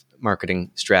effective marketing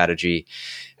strategy.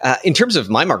 In terms of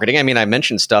my marketing, I mean, I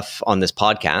mentioned stuff on this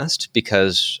podcast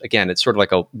because, again, it's sort of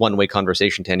like a one-way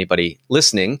conversation to anybody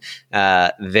listening.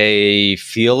 They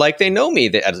feel like they know me,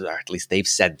 or at least they've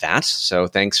said that. So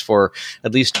thanks for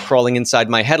at least crawling inside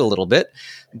my head a little bit.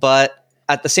 But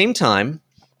at the same time,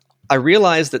 I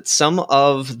realize that some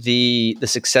of the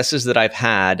successes that I've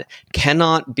had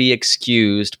cannot be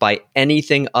excused by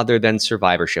anything other than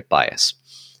survivorship bias.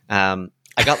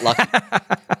 I got lucky.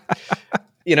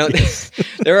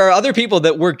 There are other people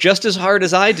that work just as hard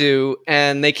as I do,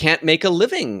 and they can't make a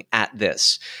living at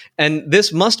this. And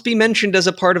this must be mentioned as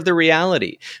a part of the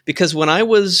reality, because when I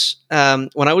was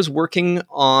working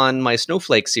on my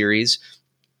Snowflake series,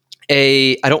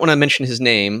 I don't want to mention his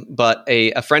name, but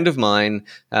a friend of mine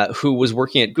who was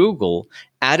working at Google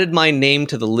added my name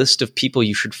to the list of people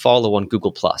you should follow on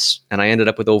Google+, and I ended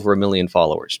up with over 1 million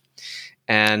followers.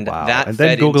 And wow. that and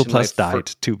then Google Plus died.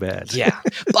 Too Too bad. Yeah,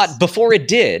 but before it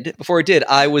did,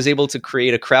 I was able to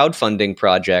create a crowdfunding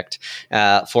project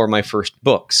for my first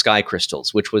book, Sky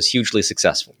Crystals, which was hugely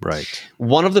successful. Right.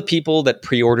 One of the people that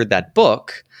pre-ordered that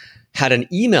book had an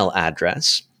email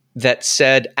address that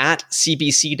said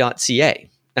 @cbc.ca,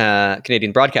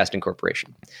 Canadian Broadcasting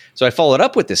Corporation. So I followed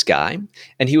up with this guy,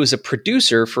 and he was a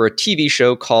producer for a TV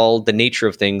show called The Nature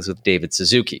of Things with David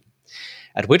Suzuki.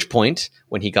 At which point,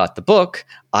 when he got the book,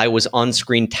 I was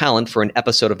on-screen talent for an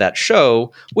episode of that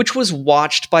show, which was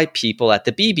watched by people at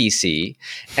the BBC,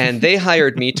 and they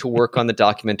hired me to work on the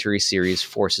documentary series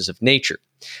Forces of Nature.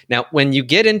 Now, when you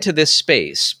get into this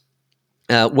space,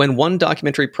 when one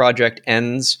documentary project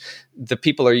ends, the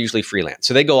people are usually freelance.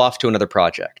 So they go off to another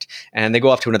project, and they go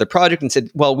off to another project and said,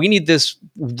 well, we need this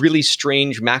really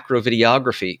strange macro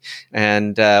videography.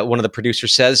 And one of the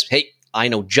producers says, hey, I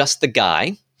know just the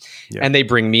guy. Yeah. And they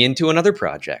bring me into another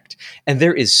project. And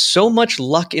there is so much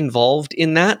luck involved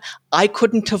in that. I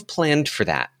couldn't have planned for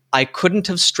that. I couldn't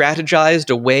have strategized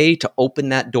a way to open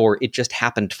that door. It just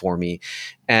happened for me.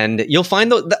 And you'll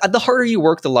find the harder you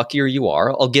work, the luckier you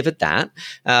are. I'll give it that.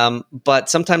 But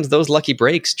sometimes those lucky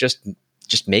breaks just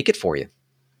make it for you.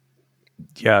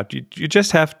 Yeah, you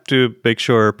just have to make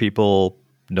sure people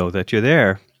know that you're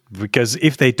there. Because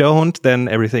if they don't, then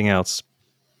everything else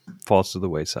falls to the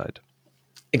wayside.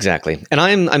 Exactly. And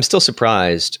I'm still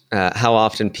surprised how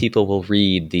often people will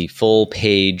read the full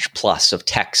page plus of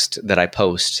text that I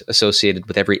post associated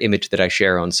with every image that I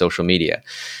share on social media.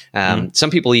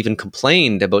 Some people even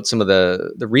complained about some of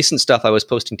the recent stuff I was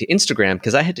posting to Instagram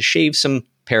because I had to shave some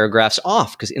paragraphs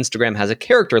off because Instagram has a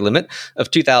character limit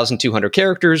of 2,200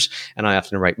 characters, and I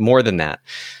often write more than that.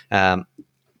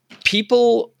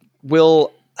 People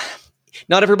will...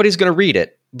 Not everybody's going to read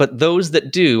it, but those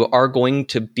that do are going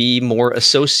to be more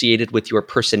associated with your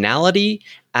personality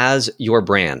as your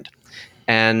brand.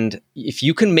 And if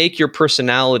you can make your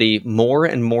personality more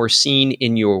and more seen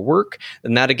in your work,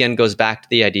 then that again goes back to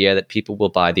the idea that people will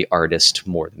buy the artist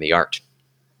more than the art.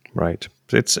 Right.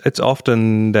 It's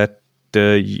often that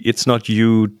it's not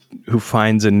you who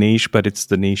finds a niche, but it's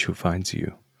the niche who finds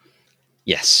you.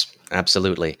 Yes,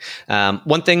 absolutely.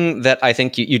 One thing that I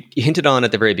think you hinted on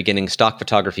at the very beginning, stock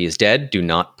photography is dead. Do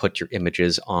not put your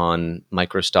images on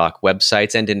microstock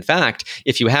websites. And in fact,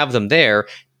 if you have them there,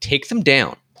 take them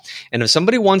down. And if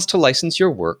somebody wants to license your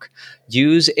work,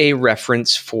 use a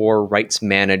reference for rights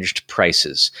managed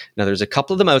prices. Now, there's a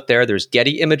couple of them out there. There's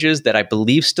Getty Images that I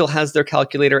believe still has their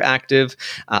calculator active.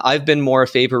 I've been more a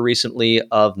favor recently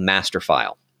of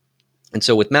Masterfile. And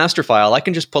so with Masterfile, I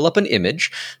can just pull up an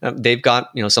image. They've got,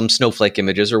 some snowflake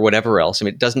images or whatever else. I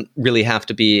mean, it doesn't really have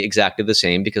to be exactly the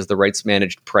same because the rights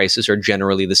managed prices are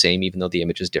generally the same, even though the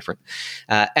image is different.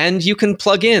 And you can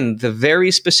plug in the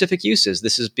very specific uses.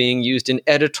 This is being used in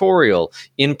editorial,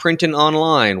 in print and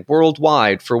online,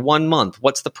 worldwide for 1 month.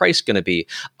 What's the price going to be?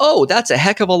 Oh, that's a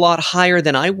heck of a lot higher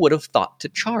than I would have thought to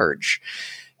charge.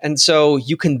 And so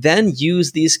you can then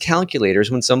use these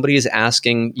calculators when somebody is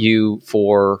asking you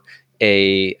for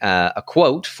a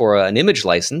quote for an image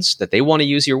license that they want to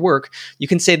use your work. You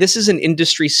can say, this is an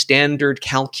industry standard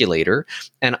calculator,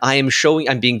 and I'm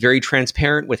being very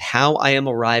transparent with how I am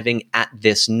arriving at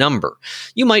this number.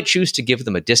 You might choose to give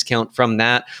them a discount from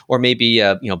that, or maybe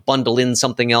bundle in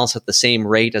something else at the same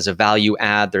rate as a value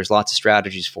add. There's lots of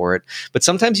strategies for it, but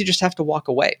sometimes you just have to walk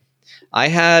away. I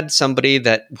had somebody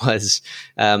that was,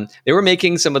 they were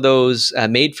making some of those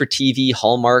made-for-TV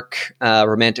Hallmark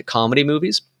romantic comedy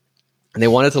movies, and they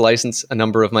wanted to license a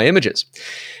number of my images.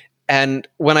 And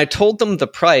when I told them the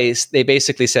price, they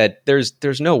basically said,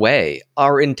 there's no way.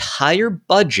 Our entire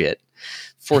budget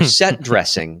for set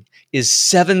dressing is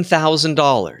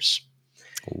 $7,000.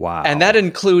 Wow. And that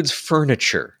includes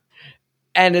furniture.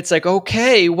 And it's like,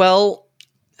 okay, well,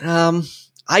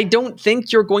 I don't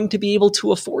think you're going to be able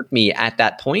to afford me at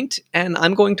that point, and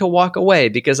I'm going to walk away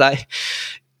because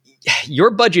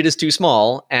your budget is too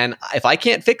small, and if I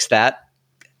can't fix that,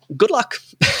 good luck.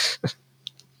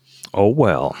 Oh,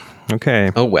 well.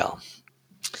 Okay. Oh, well.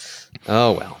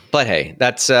 But hey,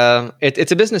 that's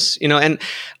it's a business, and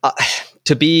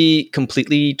to be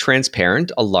completely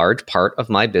transparent, a large part of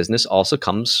my business also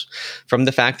comes from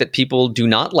the fact that people do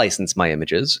not license my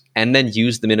images and then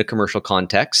use them in a commercial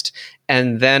context.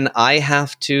 And then I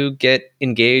have to get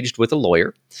engaged with a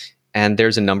lawyer. And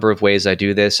there's a number of ways I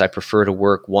do this. I prefer to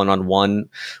work one-on-one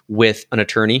with an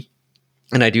attorney,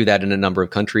 and I do that in a number of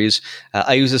countries.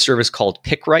 I use a service called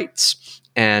PicRights,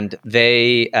 and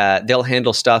they'll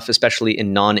handle stuff, especially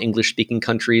in non-English speaking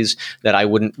countries, that I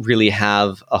wouldn't really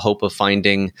have a hope of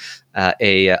finding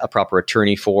a proper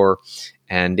attorney for.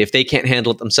 And if they can't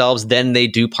handle it themselves, then they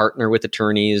do partner with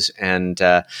attorneys, and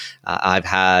I've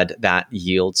had that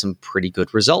yield some pretty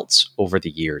good results over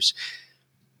the years.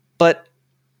 But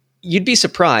you'd be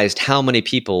surprised how many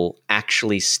people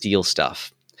actually steal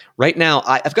stuff. Right now,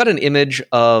 I've got an image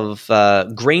of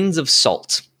grains of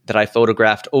salt that I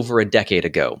photographed over a decade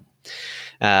ago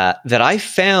that I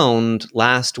found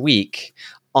last week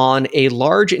on a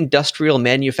large industrial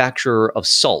manufacturer of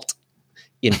salt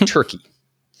in Turkey.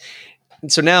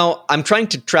 And so now I'm trying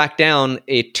to track down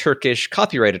a Turkish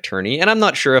copyright attorney, and I'm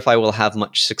not sure if I will have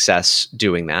much success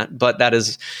doing that, but that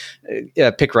is,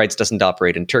 PicRights doesn't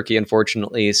operate in Turkey,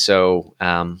 unfortunately. So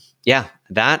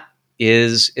that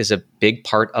is a big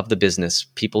part of the business.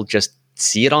 People just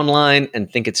see it online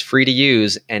and think it's free to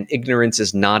use, and ignorance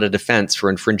is not a defense for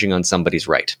infringing on somebody's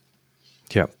right.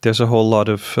 Yeah, there's a whole lot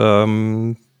of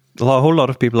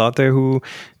people out there who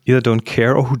either don't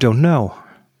care or who don't know,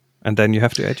 and then you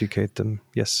have to educate them.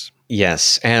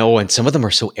 Yes, and some of them are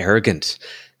so arrogant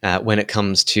when it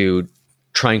comes to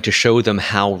trying to show them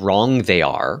how wrong they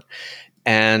are.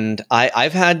 And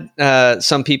I've had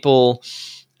some people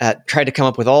tried to come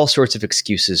up with all sorts of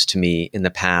excuses to me in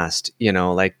the past,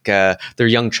 like their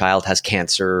young child has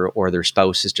cancer or their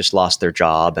spouse has just lost their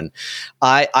job. And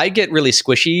I get really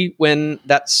squishy when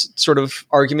that sort of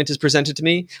argument is presented to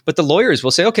me. But the lawyers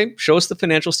will say, okay, show us the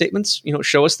financial statements,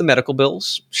 show us the medical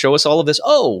bills, show us all of this.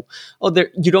 Oh,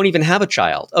 you don't even have a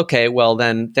child. Okay, well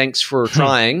then thanks for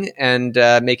trying and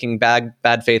making bad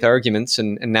faith arguments.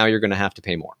 And now you're going to have to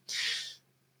pay more.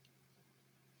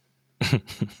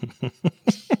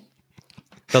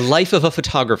 The life of a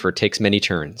photographer takes many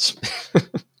turns.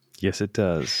 Yes, it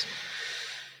does.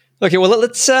 Okay, well,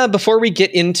 let's before we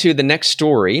get into the next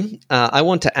story, I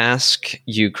want to ask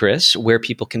you, Chris, where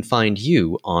people can find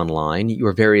you online,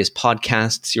 your various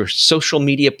podcasts, your social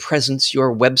media presence,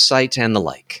 your website, and the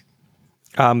like.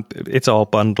 It's all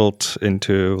bundled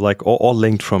into, like, all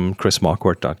linked from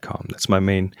chrismarquardt.com. That's my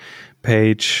main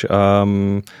page.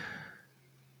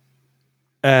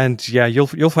 And yeah,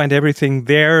 you'll find everything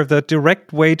there. The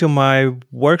direct way to my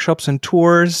workshops and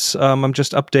tours, I'm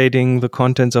just updating the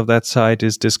contents of that site,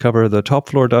 is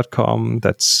discoverthetopfloor.com.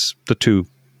 That's the two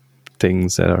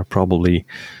things that are probably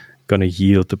going to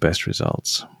yield the best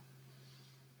results.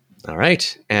 All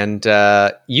right. And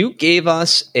you gave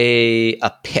us a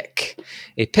pick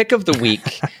of the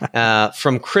week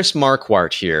from Chris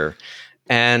Marquardt here.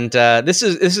 And this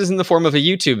is in the form of a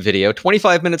YouTube video,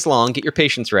 25 minutes long. Get your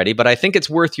patience ready, but I think it's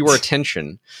worth your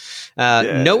attention.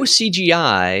 No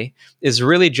CGI is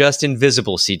really just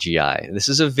invisible CGI. This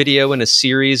is a video in a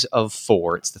series of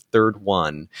 4. It's the third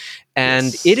one.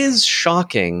 And It is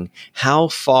shocking how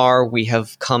far we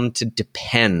have come to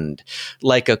depend,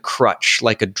 like a crutch,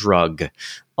 like a drug,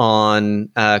 on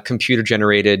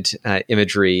computer-generated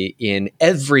imagery in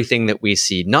everything that we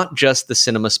see, not just the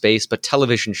cinema space, but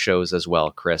television shows as well.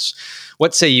 Chris,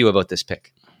 what say you about this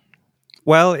pick?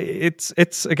 Well, it's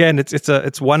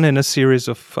one in a series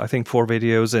of, I think, 4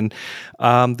 videos, and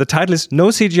the title is "No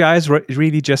CGI is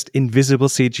really just invisible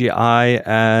CGI,"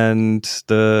 and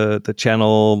the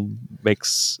channel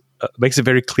makes it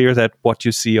very clear that what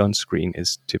you see on screen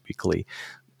is typically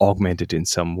augmented in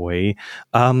some way.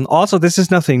 Also, this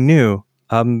is nothing new.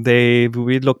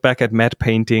 We look back at matte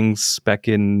paintings back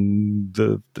in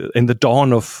the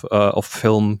dawn of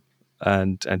film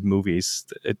and movies.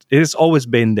 It has always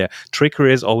been there. Trickery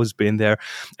has always been there,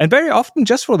 and very often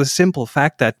just for the simple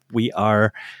fact that we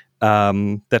are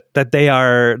that they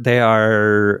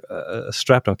are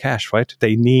strapped on cash, right?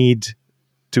 They need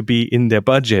to be in their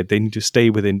budget. They need to stay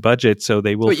within budget, so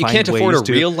they will. But you can't afford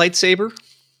a real lightsaber.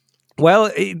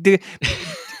 Well,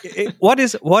 what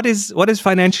is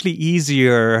financially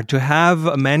easier, to have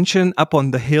a mansion up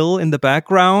on the hill in the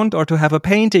background, or to have a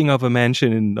painting of a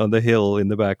mansion on the hill in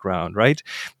the background? Right?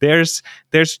 There's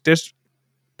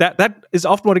that is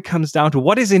often what it comes down to.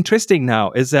 What is interesting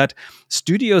now is that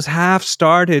studios have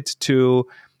started to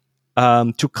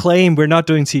claim we're not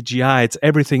doing CGI.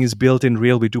 Everything is built in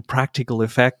real. We do practical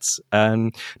effects,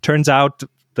 and turns out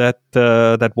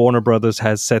that Warner Brothers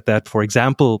has said that, for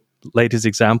example, latest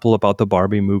example about the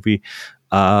Barbie movie,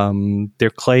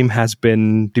 their claim has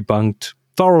been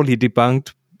thoroughly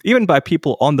debunked, even by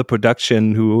people on the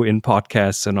production who, in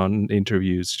podcasts and on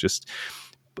interviews, just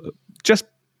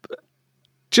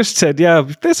said, yeah,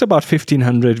 there's about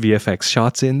 1,500 VFX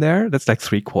shots in there. That's like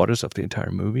 3/4 of the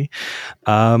entire movie.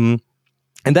 And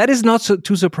that is not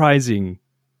too surprising,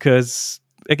 because,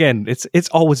 again, it's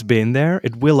always been there.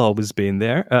 It will always be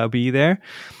there.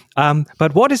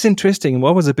 But what is interesting, and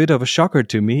what was a bit of a shocker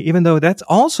to me, even though that's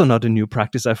also not a new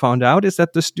practice, I found out, is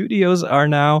that the studios are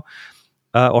now,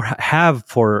 or have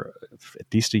for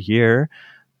at least a year,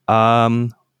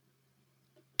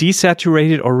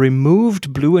 desaturated or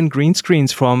removed blue and green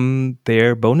screens from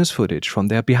their bonus footage, from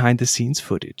their behind-the-scenes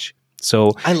footage.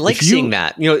 So I like seeing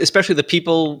that, especially the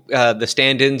people, the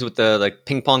stand-ins with the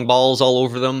ping pong balls all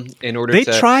over them. They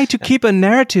try to keep a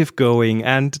narrative going,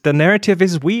 and the narrative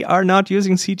is we are not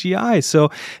using CGI. So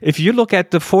if you look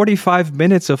at the 45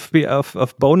 minutes of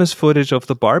bonus footage of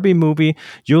the Barbie movie,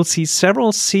 you'll see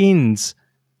several scenes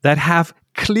that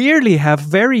clearly have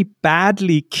very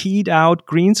badly keyed out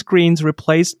green screens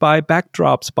replaced by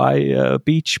backdrops, by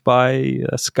beach, by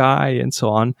sky, and so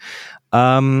on.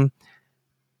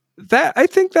 That, I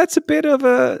think that's a bit of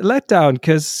a letdown,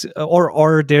 because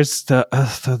or there's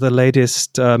the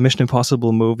latest Mission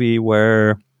Impossible movie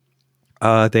where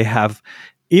they have,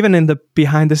 even in the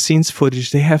behind the scenes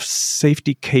footage, they have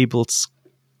safety cables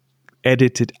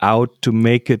edited out to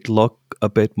make it look a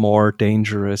bit more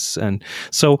dangerous, and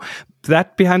so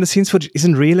that behind the scenes footage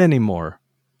isn't real anymore.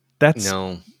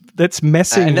 That's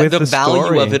messing with the value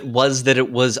story. of it was that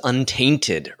it was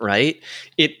untainted, right?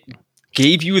 It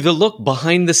gave you the look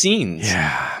behind the scenes.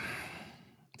 Yeah.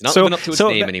 Not living up to its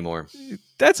name anymore.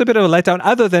 That's a bit of a letdown.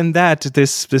 Other than that,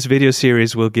 this video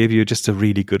series will give you just a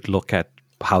really good look at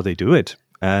how they do it.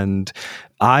 And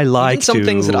I like even some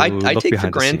things that I take for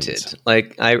granted.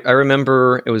 Like I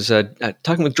remember it was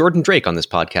talking with Jordan Drake on this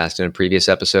podcast in a previous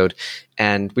episode,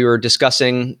 and we were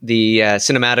discussing the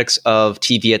cinematics of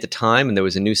TV at the time, and there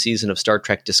was a new season of Star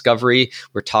Trek Discovery.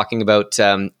 We're talking about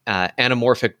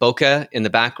anamorphic bokeh in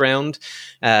the background,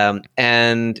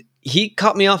 and he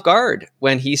caught me off guard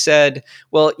when he said,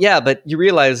 well, yeah, but you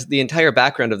realize the entire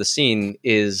background of the scene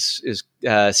is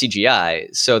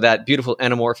CGI. So that beautiful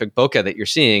anamorphic bokeh that you're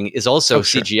seeing is also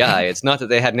CGI. It's not that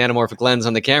they had an anamorphic lens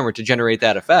on the camera to generate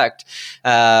that effect.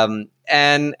 And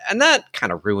that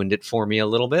kind of ruined it for me a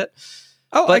little bit.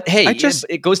 Oh, but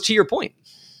it goes to your point.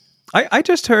 I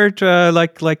just heard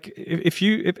if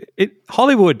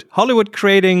Hollywood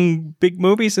creating big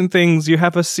movies and things, you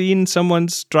have a scene,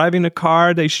 someone's driving a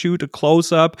car, they shoot a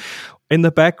close up in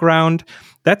the background.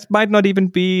 That might not even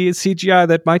be CGI.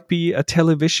 That might be a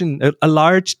television, a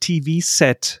large TV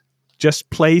set just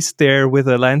placed there with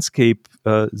a landscape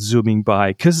zooming by,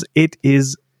 because it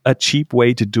is a cheap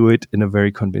way to do it in a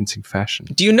very convincing fashion.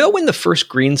 Do you know when the first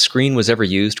green screen was ever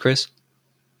used, Chris?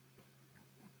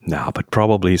 No, but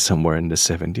probably somewhere in the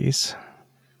 70s.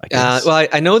 Well,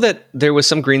 I know that there was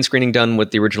some green screening done with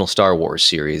the original Star Wars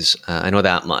series. I know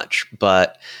that much,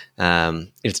 but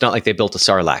it's not like they built a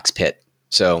Sarlacc pit.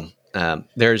 So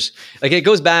there's it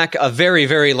goes back a very,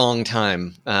 very long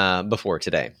time before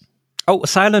today. Oh,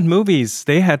 silent movies.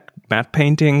 They had matte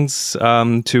paintings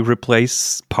to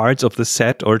replace parts of the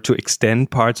set or to extend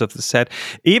parts of the set.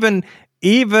 Even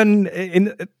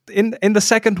in the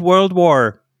Second World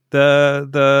War,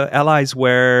 the Allies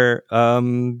were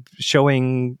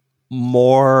showing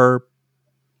more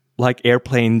like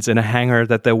airplanes in a hangar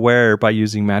that they were by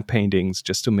using matte paintings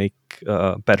just to make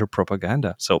better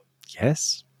propaganda. So,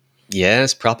 yes.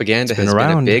 Yes, propaganda has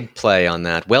been a big play on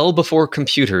that, well before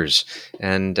computers.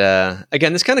 And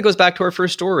again, this kind of goes back to our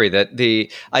first story, that the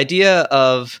idea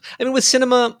of, with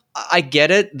cinema, I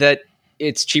get it that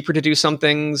it's cheaper to do some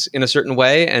things in a certain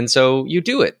way, and so you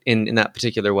do it in that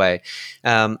particular way.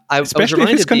 Especially if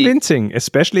it's convincing,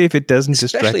 especially if it doesn't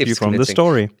distract you from the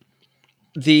story.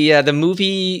 The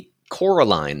movie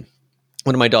Coraline,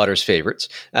 one of my daughter's favorites,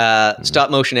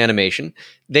 stop motion animation.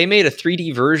 They made a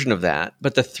 3D version of that,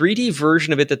 but the 3D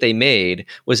version of it that they made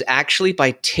was actually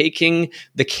by taking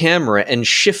the camera and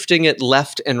shifting it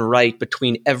left and right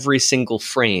between every single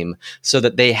frame so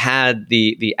that they had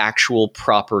the actual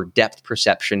proper depth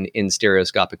perception in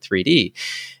stereoscopic 3D.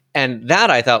 And that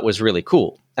I thought was really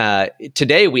cool.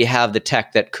 Today we have the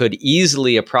tech that could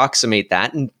easily approximate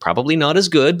that, and probably not as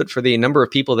good, but for the number of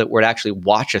people that would actually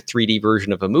watch a 3D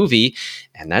version of a movie,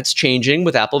 and that's changing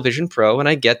with Apple Vision Pro. And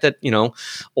I get that,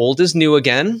 old is new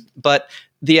again, but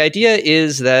the idea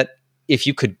is that if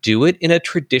you could do it in a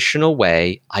traditional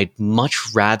way, I'd much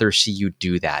rather see you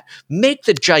do that. Make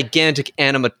the gigantic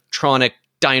animatronic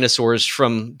dinosaurs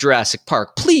from Jurassic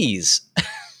Park, please.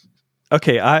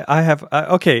 Okay, I have.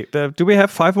 Okay, do we have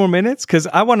 5 more minutes? Because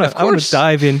I want to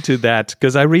dive into that,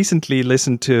 because I recently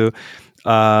listened to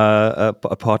a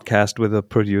podcast with a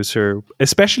producer,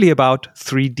 especially about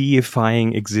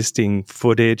 3D-ifying existing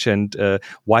footage, and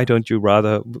why wouldn't you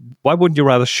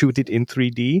rather shoot it in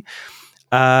 3D?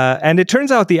 And it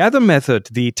turns out the other method,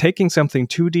 the taking something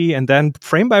 2D and then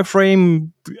frame by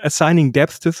frame assigning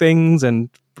depth to things and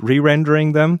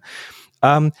re-rendering them,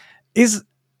 is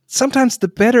sometimes the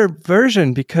better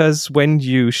version, because when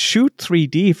you shoot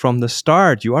 3D from the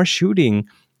start, you are shooting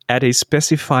at a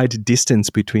specified distance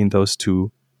between those two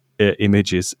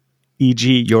images.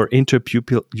 E.g., your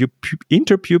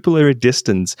interpupillary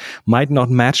distance might not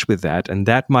match with that, and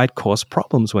that might cause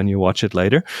problems when you watch it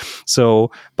later. So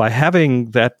by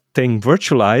having that thing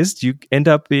virtualized, you end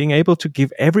up being able to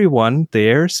give everyone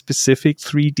their specific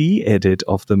 3D edit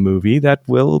of the movie that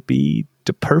will be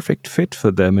the perfect fit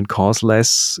for them and cause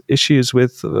less issues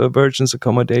with versions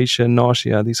accommodation,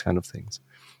 nausea, these kind of things.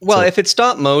 Well, if it's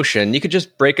stop motion, you could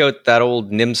just break out that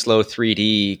old Nimslo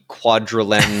 3D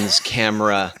quadra-lens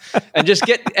camera and just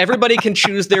everybody can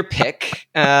choose their pick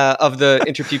of the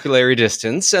interpupillary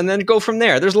distance and then go from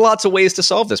there. There's lots of ways to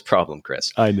solve this problem,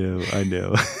 Chris. I know.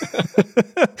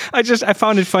 I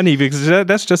found it funny because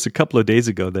that's just a couple of days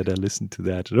ago that I listened to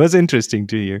that. It was interesting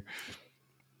to hear.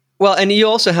 Well, and you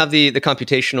also have the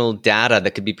computational data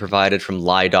that could be provided from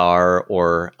LiDAR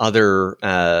or other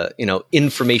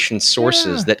information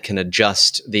sources that can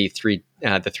adjust the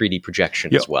 3D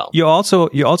projection as well. You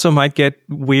also might get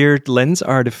weird lens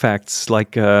artifacts,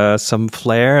 like some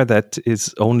flare that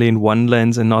is only in one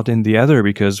lens and not in the other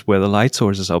because where the light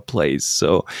sources are placed.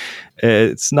 So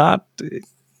it's not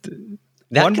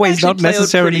That one can way is actually not play out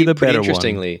necessarily the pretty better one.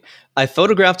 interestingly. I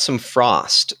photographed some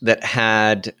frost that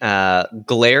had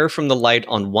glare from the light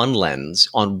on one lens,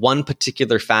 on one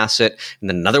particular facet, and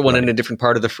then another one in a different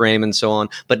part of the frame and so on,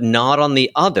 but not on the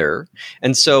other.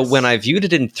 And so when I viewed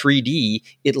it in 3D,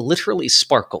 it literally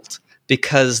sparkled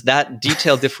because that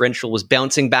detail differential was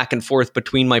bouncing back and forth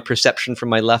between my perception from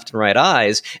my left and right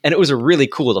eyes, and it was a really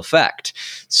cool effect.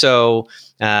 So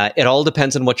it all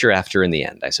depends on what you're after in the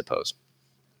end, I suppose.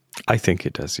 I think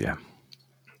it does, yeah.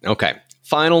 Okay,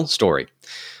 final story.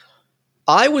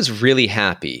 I was really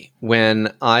happy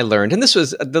when I learned, and this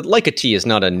was, the Leica T is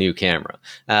not a new camera,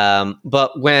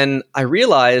 but when I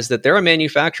realized that there are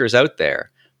manufacturers out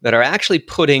there that are actually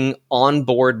putting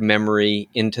onboard memory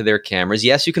into their cameras.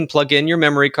 Yes, you can plug in your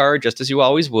memory card just as you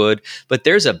always would, but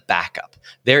there's a backup.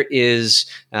 There's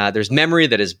memory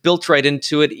that is built right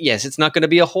into it. Yes, it's not going to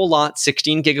be a whole lot,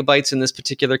 16 gigabytes in this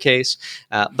particular case,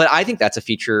 but I think that's a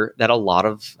feature that a lot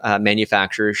of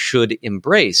manufacturers should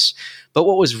embrace. But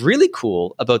what was really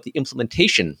cool about the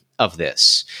implementation of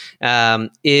this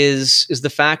is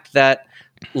the fact that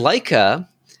Leica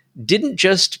didn't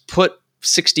just put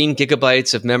 16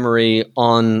 gigabytes of memory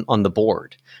on the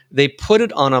board. They put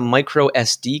it on a micro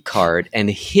SD card and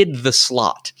hid the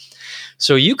slot.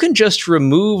 So you can just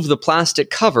remove the plastic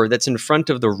cover that's in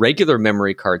front of the regular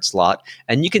memory card slot,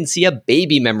 and you can see a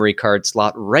baby memory card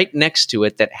slot right next to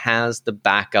it that has the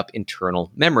backup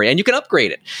internal memory, and you can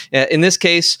upgrade it. In this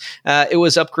case, it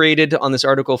was upgraded on this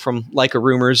article from Leica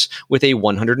Rumors with a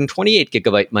 128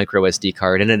 gigabyte micro SD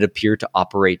card, and it appeared to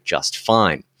operate just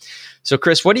fine. So,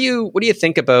 Chris, what do you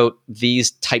think about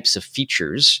these types of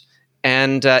features?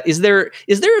 And is there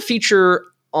a feature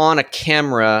on a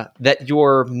camera that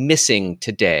you're missing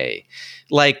today,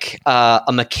 like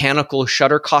a mechanical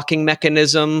shutter cocking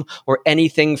mechanism or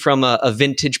anything from a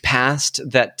vintage past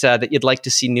that you'd like to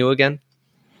see new again?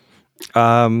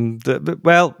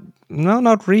 Well, no,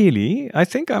 not really. I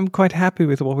think I'm quite happy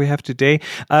with what we have today.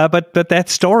 But that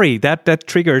story that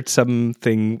triggered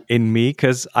something in me,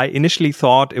 because I initially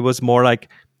thought it was more like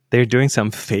they're doing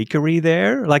some fakery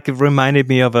there. Like it reminded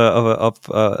me of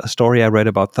a story I read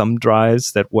about thumb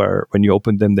drives that were, when you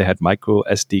opened them, they had micro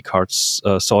SD cards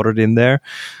soldered in there,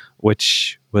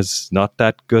 which was not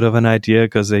that good of an idea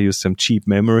because they used some cheap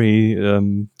memory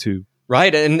to.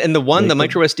 Right, and the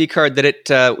micro SD card that it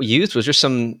used was just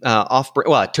some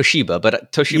Toshiba,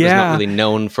 but Toshiba is not really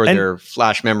known for their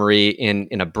flash memory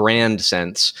in a brand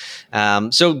sense.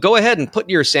 So go ahead and put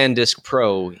your SanDisk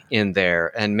Pro in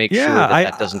there and make sure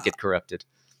that doesn't get corrupted.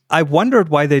 I wondered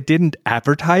why they didn't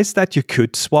advertise that you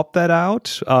could swap that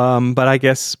out, but I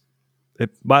guess it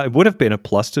would have been a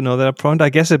plus to know that up front. I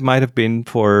guess it might have been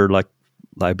for like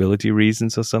liability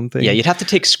reasons or something. Yeah, you'd have to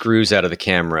take screws out of the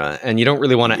camera, and you don't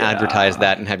really want to advertise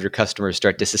that and have your customers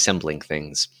start disassembling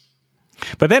things.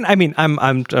 But then, I mean,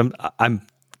 I'm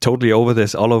totally all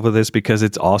over this because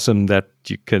it's awesome that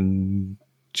you can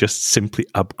just simply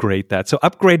upgrade that. So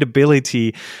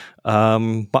upgradability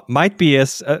might be a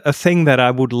thing that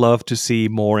I would love to see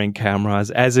more in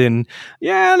cameras. As in,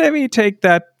 let me take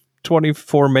that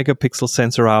 24 megapixel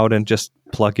sensor out and just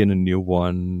plug in a new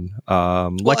one.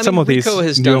 Some of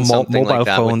these new mobile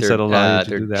phones that allow you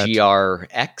to do that.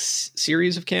 GRX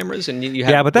series of cameras, and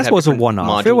but that was a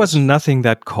one-off. It was nothing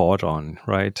that caught on,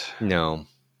 right? No,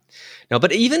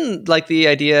 but even like the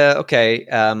idea,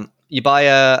 you buy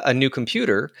a new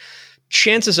computer.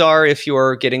 Chances are, if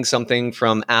you're getting something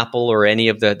from Apple or any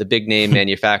of the big name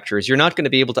manufacturers, you're not going to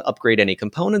be able to upgrade any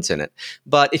components in it.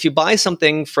 But if you buy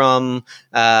something from,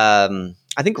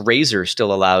 I think Razer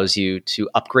still allows you to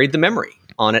upgrade the memory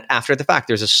on it after the fact.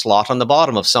 There's a slot on the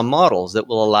bottom of some models that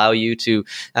will allow you to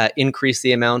increase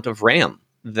the amount of RAM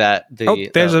that the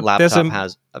laptop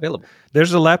has available.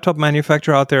 There's a laptop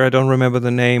manufacturer out there, I don't remember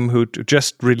the name, who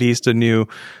just released a new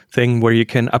thing where you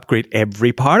can upgrade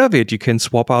every part of it. You can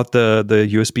swap out the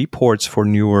USB ports for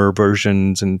newer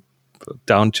versions and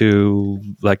down to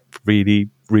like really,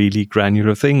 really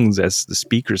granular things as the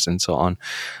speakers and so on.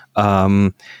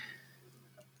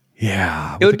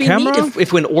 It would be neat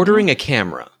if when ordering a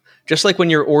camera, just like when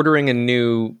you're ordering a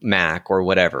new Mac or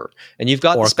whatever, and you've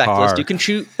got the spec list, you can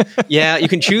choose. You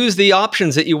can choose the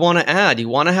options that you want to add. You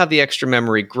want to have the extra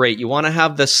memory, great. You want to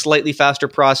have the slightly faster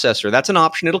processor. That's an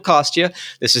option. It'll cost you.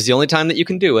 This is the only time that you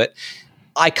can do it.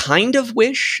 I kind of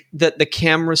wish that the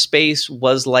camera space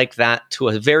was like that to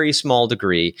a very small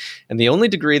degree, and the only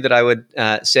degree that I would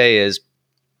say is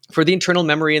for the internal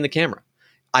memory in the camera.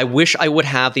 I wish I would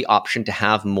have the option to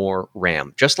have more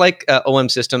RAM. Just like OM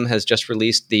System has just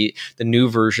released the new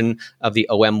version of the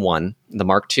OM1, the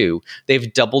Mark II,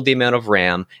 they've doubled the amount of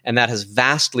RAM, and that has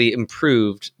vastly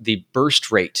improved the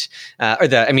burst rate.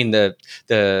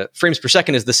 The frames per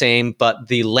second is the same, but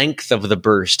the length of the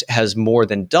burst has more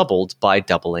than doubled by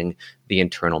doubling the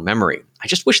internal memory. I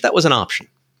just wish that was an option.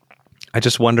 I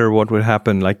just wonder what would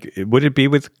happen. Like, would it be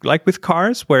with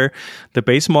cars where the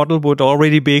base model would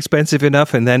already be expensive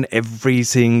enough, and then every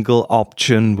single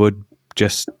option would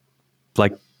just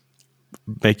like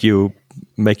make you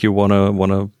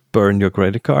wanna burn your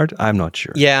credit card? I'm not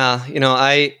sure. Yeah,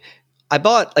 I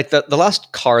bought like the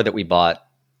last car that we bought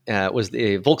was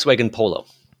the Volkswagen Polo.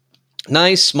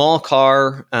 Nice small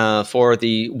car for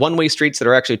the one-way streets that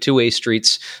are actually two-way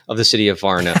streets of the city of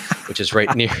Varna, which is right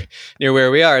near where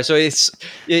we are. So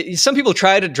some people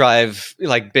try to drive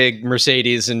like big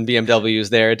Mercedes and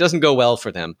BMWs there. It doesn't go well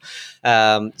for them.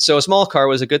 So a small car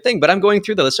was a good thing. But I'm going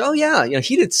through the list. Oh yeah,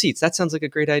 heated seats. That sounds like a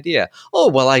great idea. Oh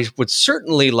well, I would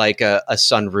certainly like a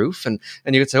sunroof, and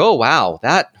you could say, oh wow,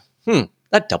 that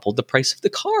doubled the price of the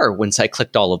car once I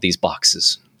clicked all of these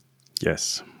boxes.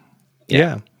 Yes.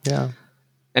 Yeah.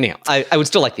 Anyhow, I would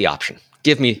still like the option.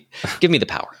 Give me the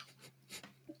power.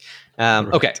 Right.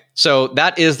 Okay, so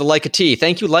that is the Leica T.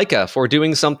 Thank you, Leica, for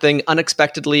doing something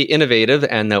unexpectedly innovative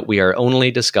and that we are only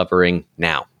discovering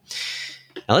now.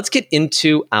 Now let's get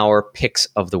into our picks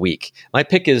of the week. My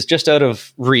pick is just out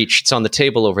of reach. It's on the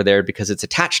table over there because it's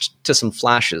attached to some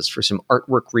flashes for some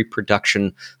artwork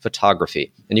reproduction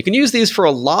photography. And you can use these for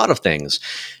a lot of things.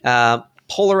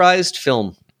 Polarized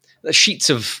film. Sheets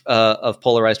of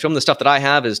polarized film. The stuff that I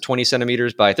have is 20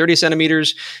 centimeters by 30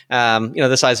 centimeters,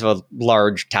 the size of a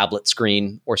large tablet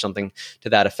screen or something to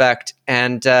that effect.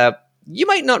 And you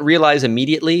might not realize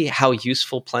immediately how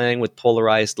useful playing with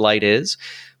polarized light is,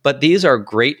 but these are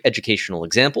great educational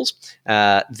examples.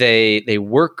 They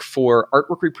work for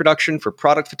artwork reproduction, for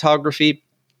product photography.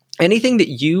 Anything that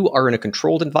you are in a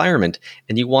controlled environment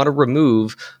and you want to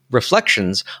remove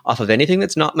reflections off of anything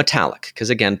that's not metallic, because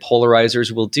again,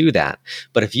 polarizers will do that.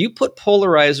 But if you put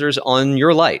polarizers on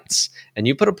your lights and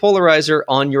you put a polarizer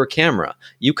on your camera,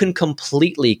 you can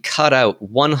completely cut out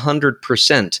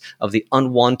 100% of the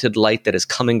unwanted light that is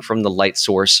coming from the light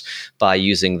source by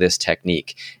using this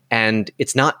technique. And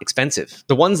it's not expensive.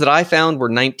 The ones that I found were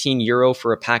 €19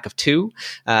 for a pack of 2.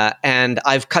 And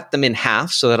I've cut them in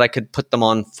half so that I could put them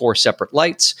on 4 separate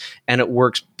lights, and it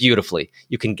works beautifully.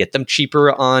 You can get them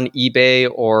cheaper on eBay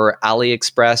or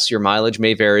AliExpress. Your mileage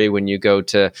may vary when you go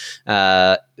to,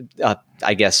 I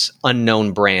guess,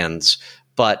 unknown brands.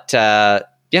 But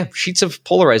sheets of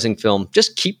polarizing film,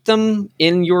 just keep them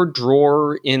in your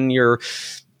drawer, in your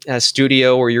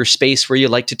studio or your space where you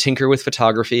like to tinker with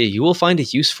photography. You will find a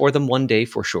use for them one day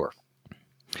for sure.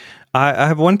 I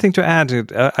have one thing to add.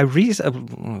 I read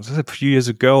a few years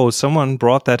ago, someone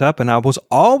brought that up, and I was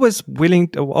always wanting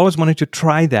to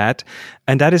try that.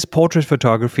 And that is portrait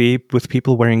photography with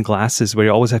people wearing glasses, where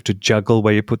you always have to juggle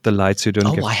where you put the light so you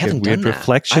don't get weird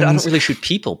reflections. I don't really shoot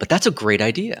people, but that's a great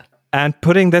idea. And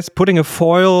putting a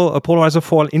polarizer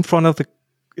foil in front of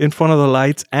the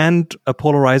lights and a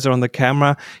polarizer on the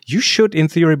camera, you should, in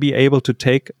theory, be able to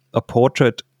take a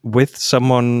portrait with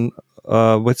someone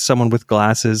with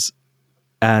glasses,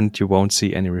 and you won't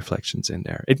see any reflections in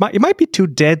there. It might be too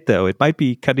dead, though. It might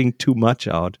be cutting too much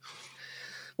out.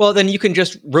 Well, then you can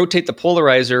just rotate the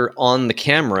polarizer on the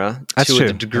camera to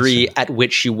the degree at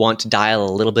which you want to dial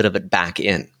a little bit of it back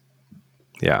in.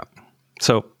 Yeah.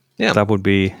 So that would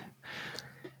be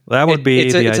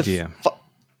the idea.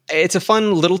 It's a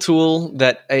fun little tool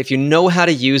that if you know how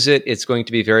to use it, it's going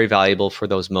to be very valuable for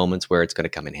those moments where it's going to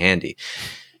come in handy.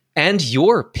 And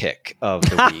your pick of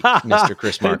the week, Mr.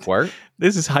 Chris Marquardt.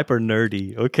 This is hyper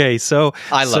nerdy. Okay, so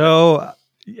I love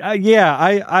it.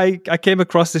 I came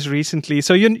across this recently.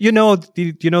 So you know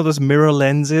those mirror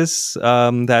lenses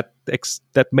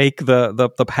that make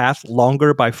the path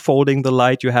longer by folding the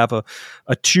light. You have a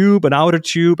tube, an outer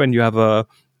tube, and you have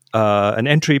an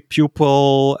entry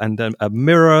pupil, and then a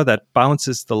mirror that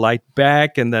bounces the light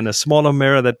back, and then a smaller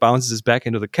mirror that bounces back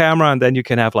into the camera, and then you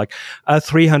can have like a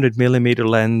 300 millimeter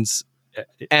lens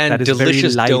and that is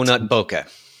delicious donut bokeh.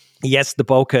 Yes, the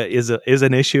bokeh is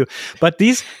an issue, but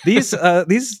these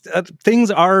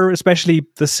things are especially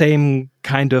the same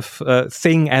kind of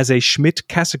thing as a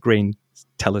Schmidt-Cassegrain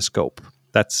telescope.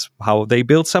 That's how they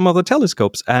build some of the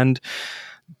telescopes, and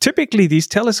typically, these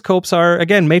telescopes are,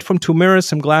 again, made from 2 mirrors,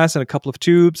 some glass, and a couple of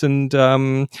tubes. And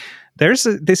there's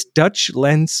this Dutch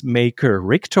lens maker,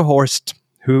 Richter Horst,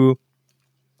 who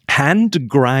hand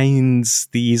grinds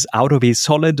these out of a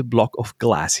solid block of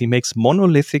glass. He makes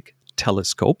monolithic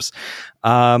telescopes.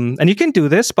 And you can do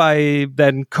this by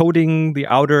then coating the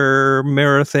outer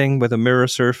mirror thing with a mirror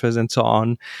surface and so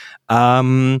on.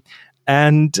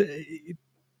 And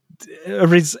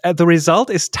the result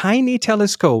is tiny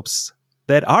telescopes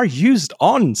that are used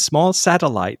on small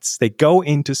satellites. They go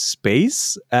into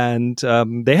space, and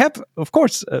they have, of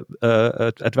course,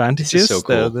 advantages. This is so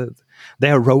cool.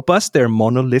 They are robust. They're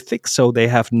monolithic, so they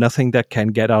have nothing that can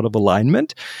get out of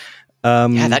alignment.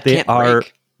 That can't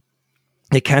break.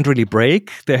 They can't really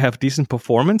break. They have decent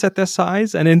performance at their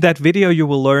size. And in that video, you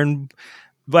will learn.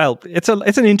 Well, it's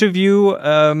an interview,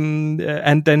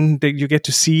 and then you get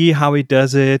to see how he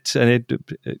does it, and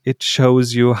it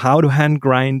shows you how to hand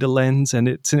grind the lens, and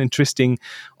it's an interesting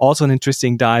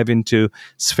dive into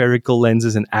spherical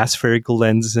lenses and aspherical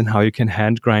lenses and how you can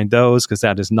hand grind those, because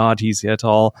that is not easy at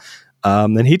all.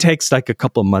 And he takes like a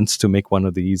couple of months to make one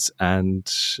of these,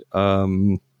 and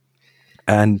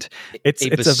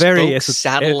it's a very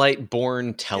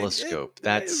satellite-born telescope.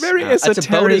 That's very esoteric,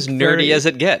 about as nerdy as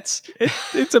it gets.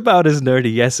 It's about as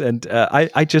nerdy, yes. And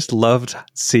I just loved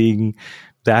seeing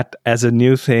that as a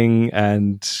new thing.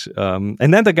 And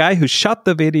then the guy who shot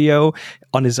the video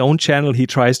on his own channel, he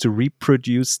tries to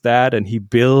reproduce that, and he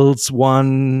builds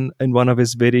one in one of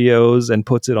his videos and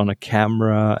puts it on a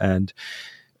camera. And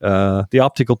the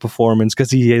optical performance, because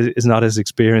he is not as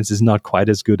experienced, is not quite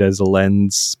as good as a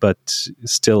lens, but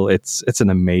still it's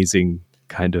an amazing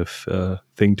kind of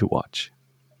thing to watch.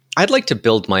 I'd like to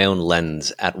build my own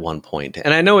lens at one point,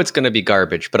 and I know it's going to be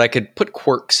garbage, but I could put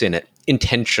quirks in it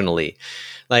intentionally.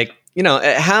 Like,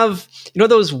 have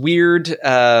those weird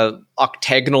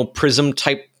octagonal prism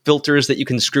type filters that you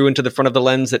can screw into the front of the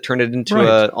lens that turn it into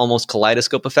a almost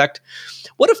kaleidoscope effect.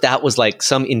 What if that was like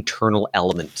some internal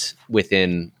element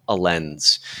within a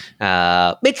lens?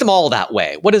 Make them all that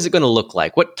way. What is it going to look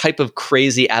like? What type of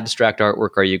crazy abstract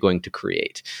artwork are you going to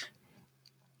create?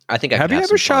 I think have you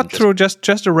ever shot through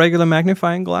just a regular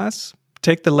magnifying glass?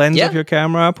 Take the lens of your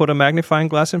camera, put a magnifying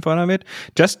glass in front of it.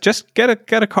 Just get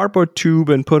a cardboard tube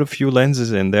and put a few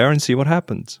lenses in there and see what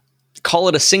happens. Call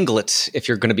it a singlet if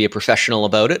you're going to be a professional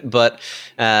about it. But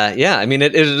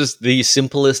it is the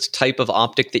simplest type of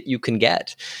optic that you can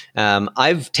get.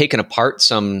 I've taken apart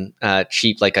some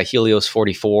cheap, like a Helios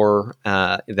 44,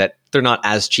 that they're not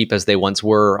as cheap as they once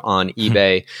were on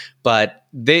eBay, but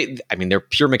they're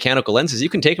pure mechanical lenses. You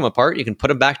can take them apart, you can put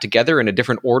them back together in a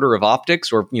different order of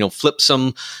optics, or flip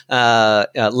some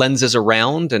lenses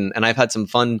around, and I've had some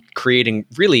fun creating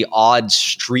really odd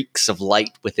streaks of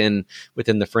light within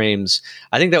the frames.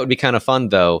 I think that would be kind of fun,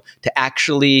 though, to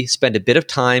actually spend a bit of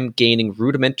time gaining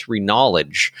rudimentary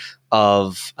knowledge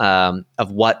of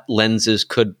what lenses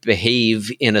could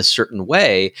behave in a certain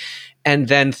way, and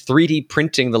then 3D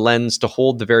printing the lens to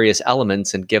hold the various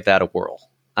elements and give that a whirl.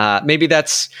 Maybe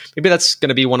that's going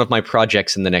to be one of my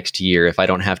projects in the next year if I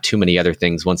don't have too many other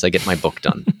things once I get my book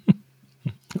done.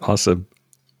 Awesome.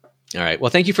 All right. Well,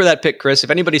 thank you for that pick, Chris. If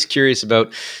anybody's curious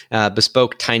about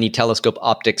bespoke tiny telescope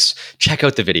optics, check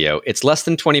out the video. It's less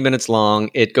than 20 minutes long.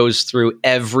 It goes through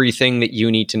everything that you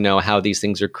need to know how these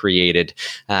things are created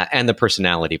and the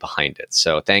personality behind it.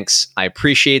 So thanks. I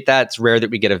appreciate that. It's rare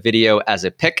that we get a video as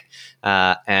a pick.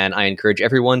 And I encourage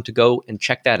everyone to go and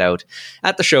check that out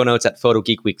at the show notes at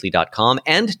photogeekweekly.com,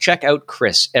 and check out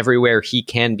Chris everywhere he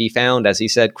can be found. As he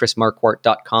said,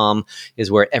 chrismarquardt.com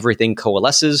is where everything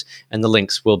coalesces, and the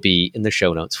links will be in the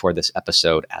show notes for this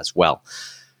episode as well.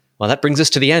 Well, that brings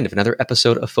us to the end of another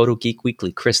episode of Photo Geek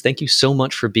Weekly. Chris, thank you so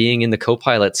much for being in the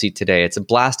co-pilot seat today. It's a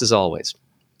blast as always.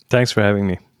 Thanks for having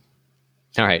me.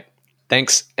 All right.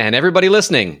 Thanks. And everybody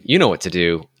listening, you know what to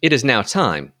do. It is now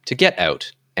time to get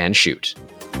out and shoot.